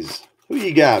Jays. Who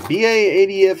you got?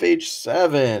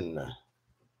 BA80FH7.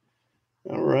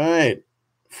 All right.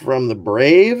 From the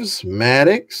Braves,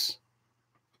 Maddox.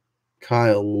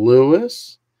 Kyle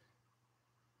Lewis.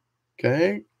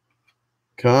 Okay.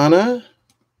 Kana.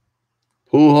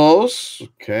 Pujols.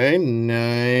 Okay,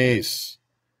 nice.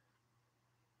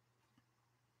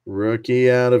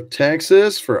 Rookie out of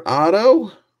Texas for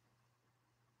Otto.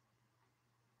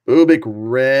 Ubik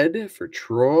red for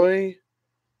Troy.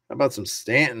 How about some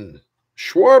Stanton?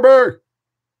 Schwarber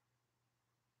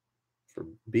for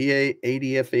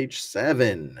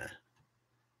BA80FH7.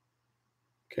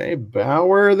 Okay,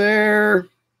 Bauer there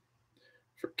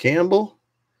for Campbell.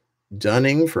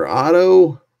 Dunning for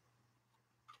Otto.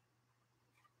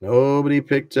 Nobody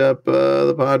picked up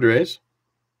the Padres.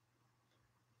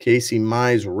 Casey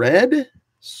Mize red.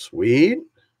 Sweet.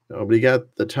 Nobody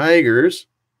got the Tigers.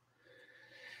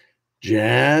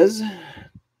 Jazz.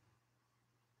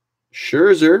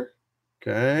 Scherzer.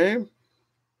 Okay.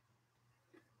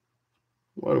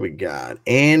 What do we got?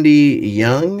 Andy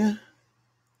Young.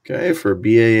 Okay, for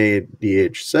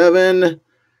BADH7.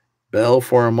 Bell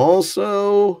for him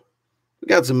also. We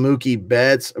got some Mookie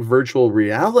Betts virtual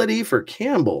reality for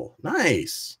Campbell.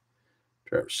 Nice.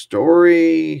 Trevor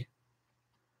Story.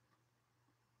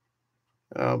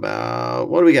 How about,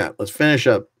 what do we got? Let's finish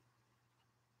up.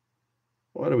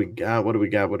 What do we got? What do we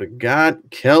got? What do we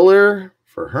got? Keller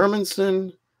for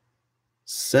Hermanson.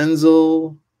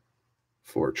 Senzel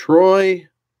for Troy.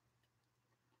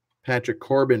 Patrick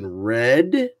Corbin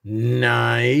red.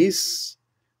 Nice.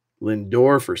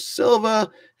 Lindor for Silva.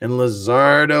 And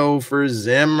Luzardo for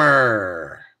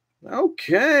Zimmer.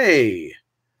 Okay.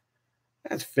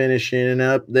 That's finishing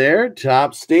up there.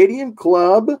 Top Stadium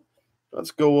Club.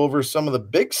 Let's go over some of the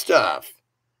big stuff.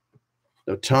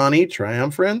 Ohtani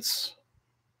Triumphants.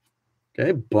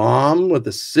 Okay, Bomb with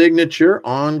the signature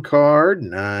on card.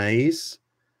 Nice.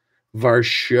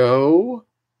 Varsho.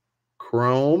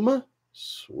 Chrome.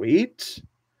 Sweet.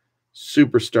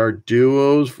 Superstar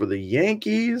duos for the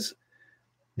Yankees.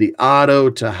 The Otto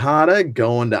Tejada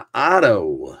going to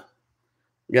Otto.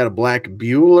 We got a Black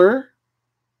Bueller.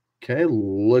 Okay,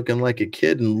 looking like a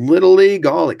kid in Little League.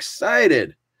 All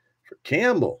excited for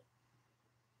Campbell.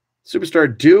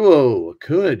 Superstar duo,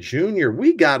 Acuna Jr.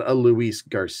 We got a Luis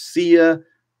Garcia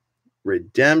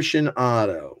redemption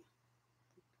auto.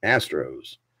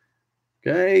 Astros.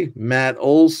 Okay, Matt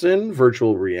Olson,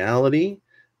 virtual reality.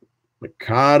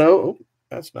 Mikado. Oh,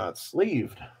 that's not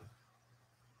sleeved.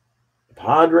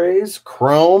 Padres,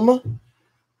 Chrome.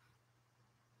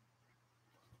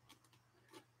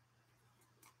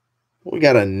 We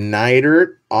got a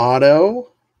Neidert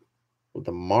auto with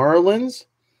the Marlins.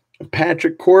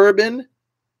 Patrick Corbin.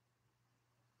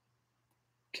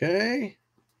 Okay.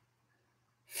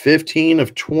 15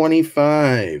 of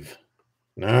 25.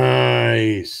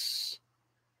 Nice.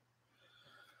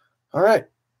 All right.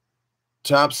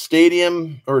 Top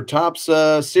Stadium or Topps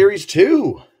Series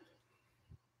 2.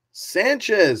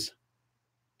 Sanchez.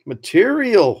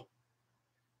 Material.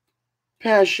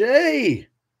 Pache.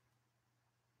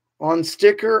 On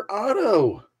sticker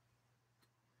auto.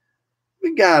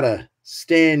 We got a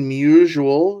Stan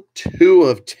Musial 2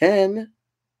 of 10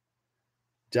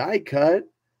 die cut.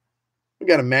 We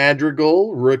got a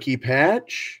Madrigal rookie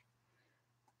patch.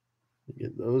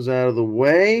 Get those out of the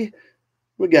way.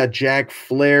 We got Jack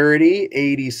Flaherty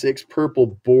 86 purple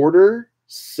border,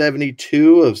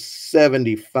 72 of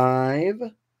 75.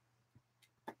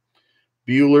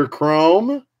 Buehler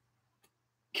Chrome.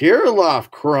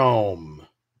 Kirilloff Chrome.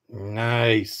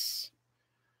 Nice.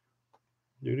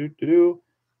 We'll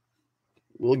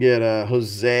get a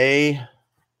Jose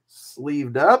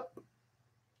sleeved up.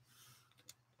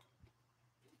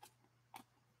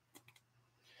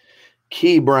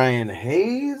 Ke'Bryan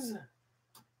Hayes.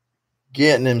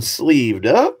 Getting him sleeved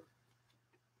up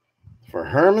for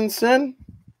Hermanson.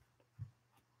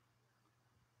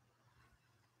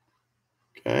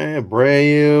 Okay,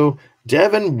 Abreu.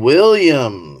 Devin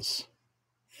Williams,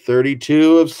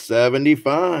 32 of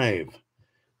 75.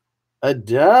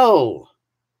 Adele.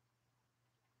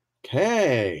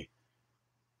 Okay.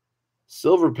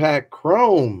 Silver Pack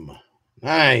Chrome.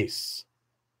 Nice.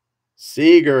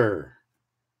 Seager.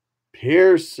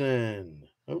 Pearson.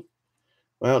 Oh,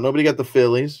 well, nobody got the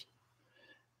Phillies.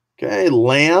 Okay,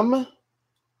 Lamb.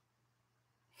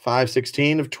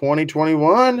 5/16 of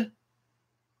 2021.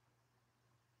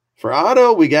 For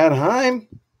auto, we got Heim.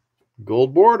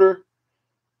 Gold border.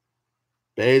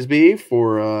 Baysby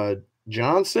for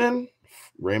Johnson.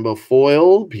 Rainbow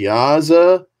foil.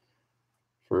 Piazza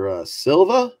for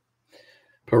Silva.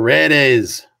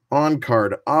 Paredes.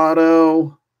 On-card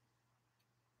auto.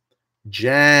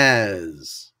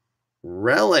 Jazz.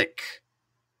 Relic.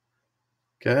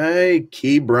 Okay.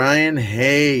 Ke'Bryan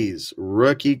Hayes.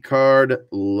 Rookie card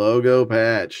logo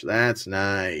patch. That's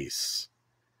nice.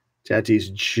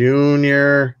 Tatis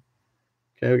Jr.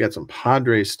 Okay, we got some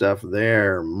Padres stuff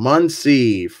there.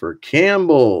 Muncy for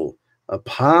Campbell.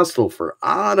 Apostle for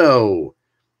Otto.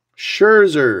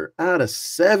 Scherzer out of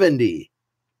 70.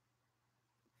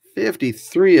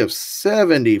 53 of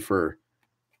 70 for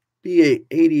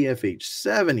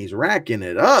BA80FH7. He's racking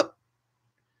it up.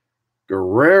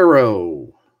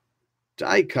 Guerrero.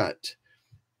 Die cut.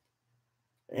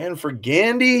 And for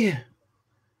Gandy,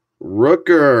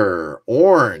 Rooker.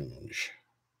 Orange.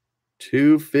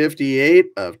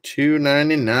 258 of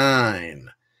 299.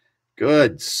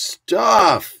 Good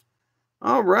stuff.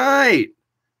 All right.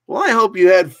 Well, I hope you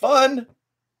had fun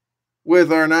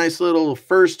with our nice little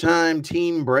first-time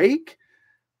team break.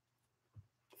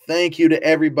 Thank you to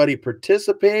everybody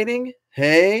participating.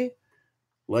 Hey,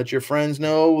 let your friends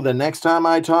know the next time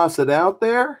I toss it out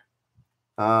there.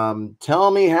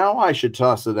 Tell me how I should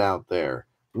toss it out there.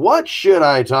 What should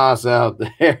I toss out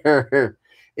there?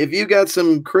 If you got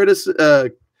some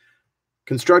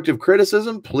constructive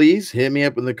criticism, please hit me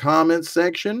up in the comments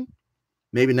section.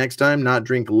 Maybe next time, not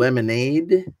drink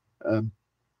lemonade.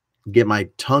 Get my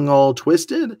tongue all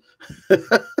twisted.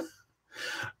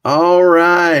 All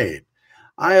right.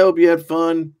 I hope you had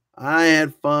fun. I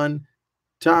had fun.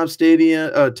 Top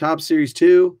Series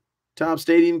 2, Top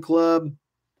Stadium Club.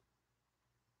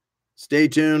 Stay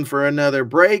tuned for another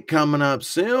break coming up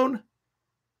soon.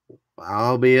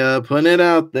 I'll be putting it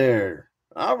out there.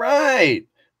 All right.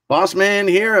 Bossman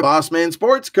here at Bossman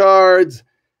Sports Cards.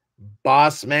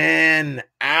 Bossman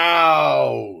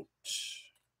out.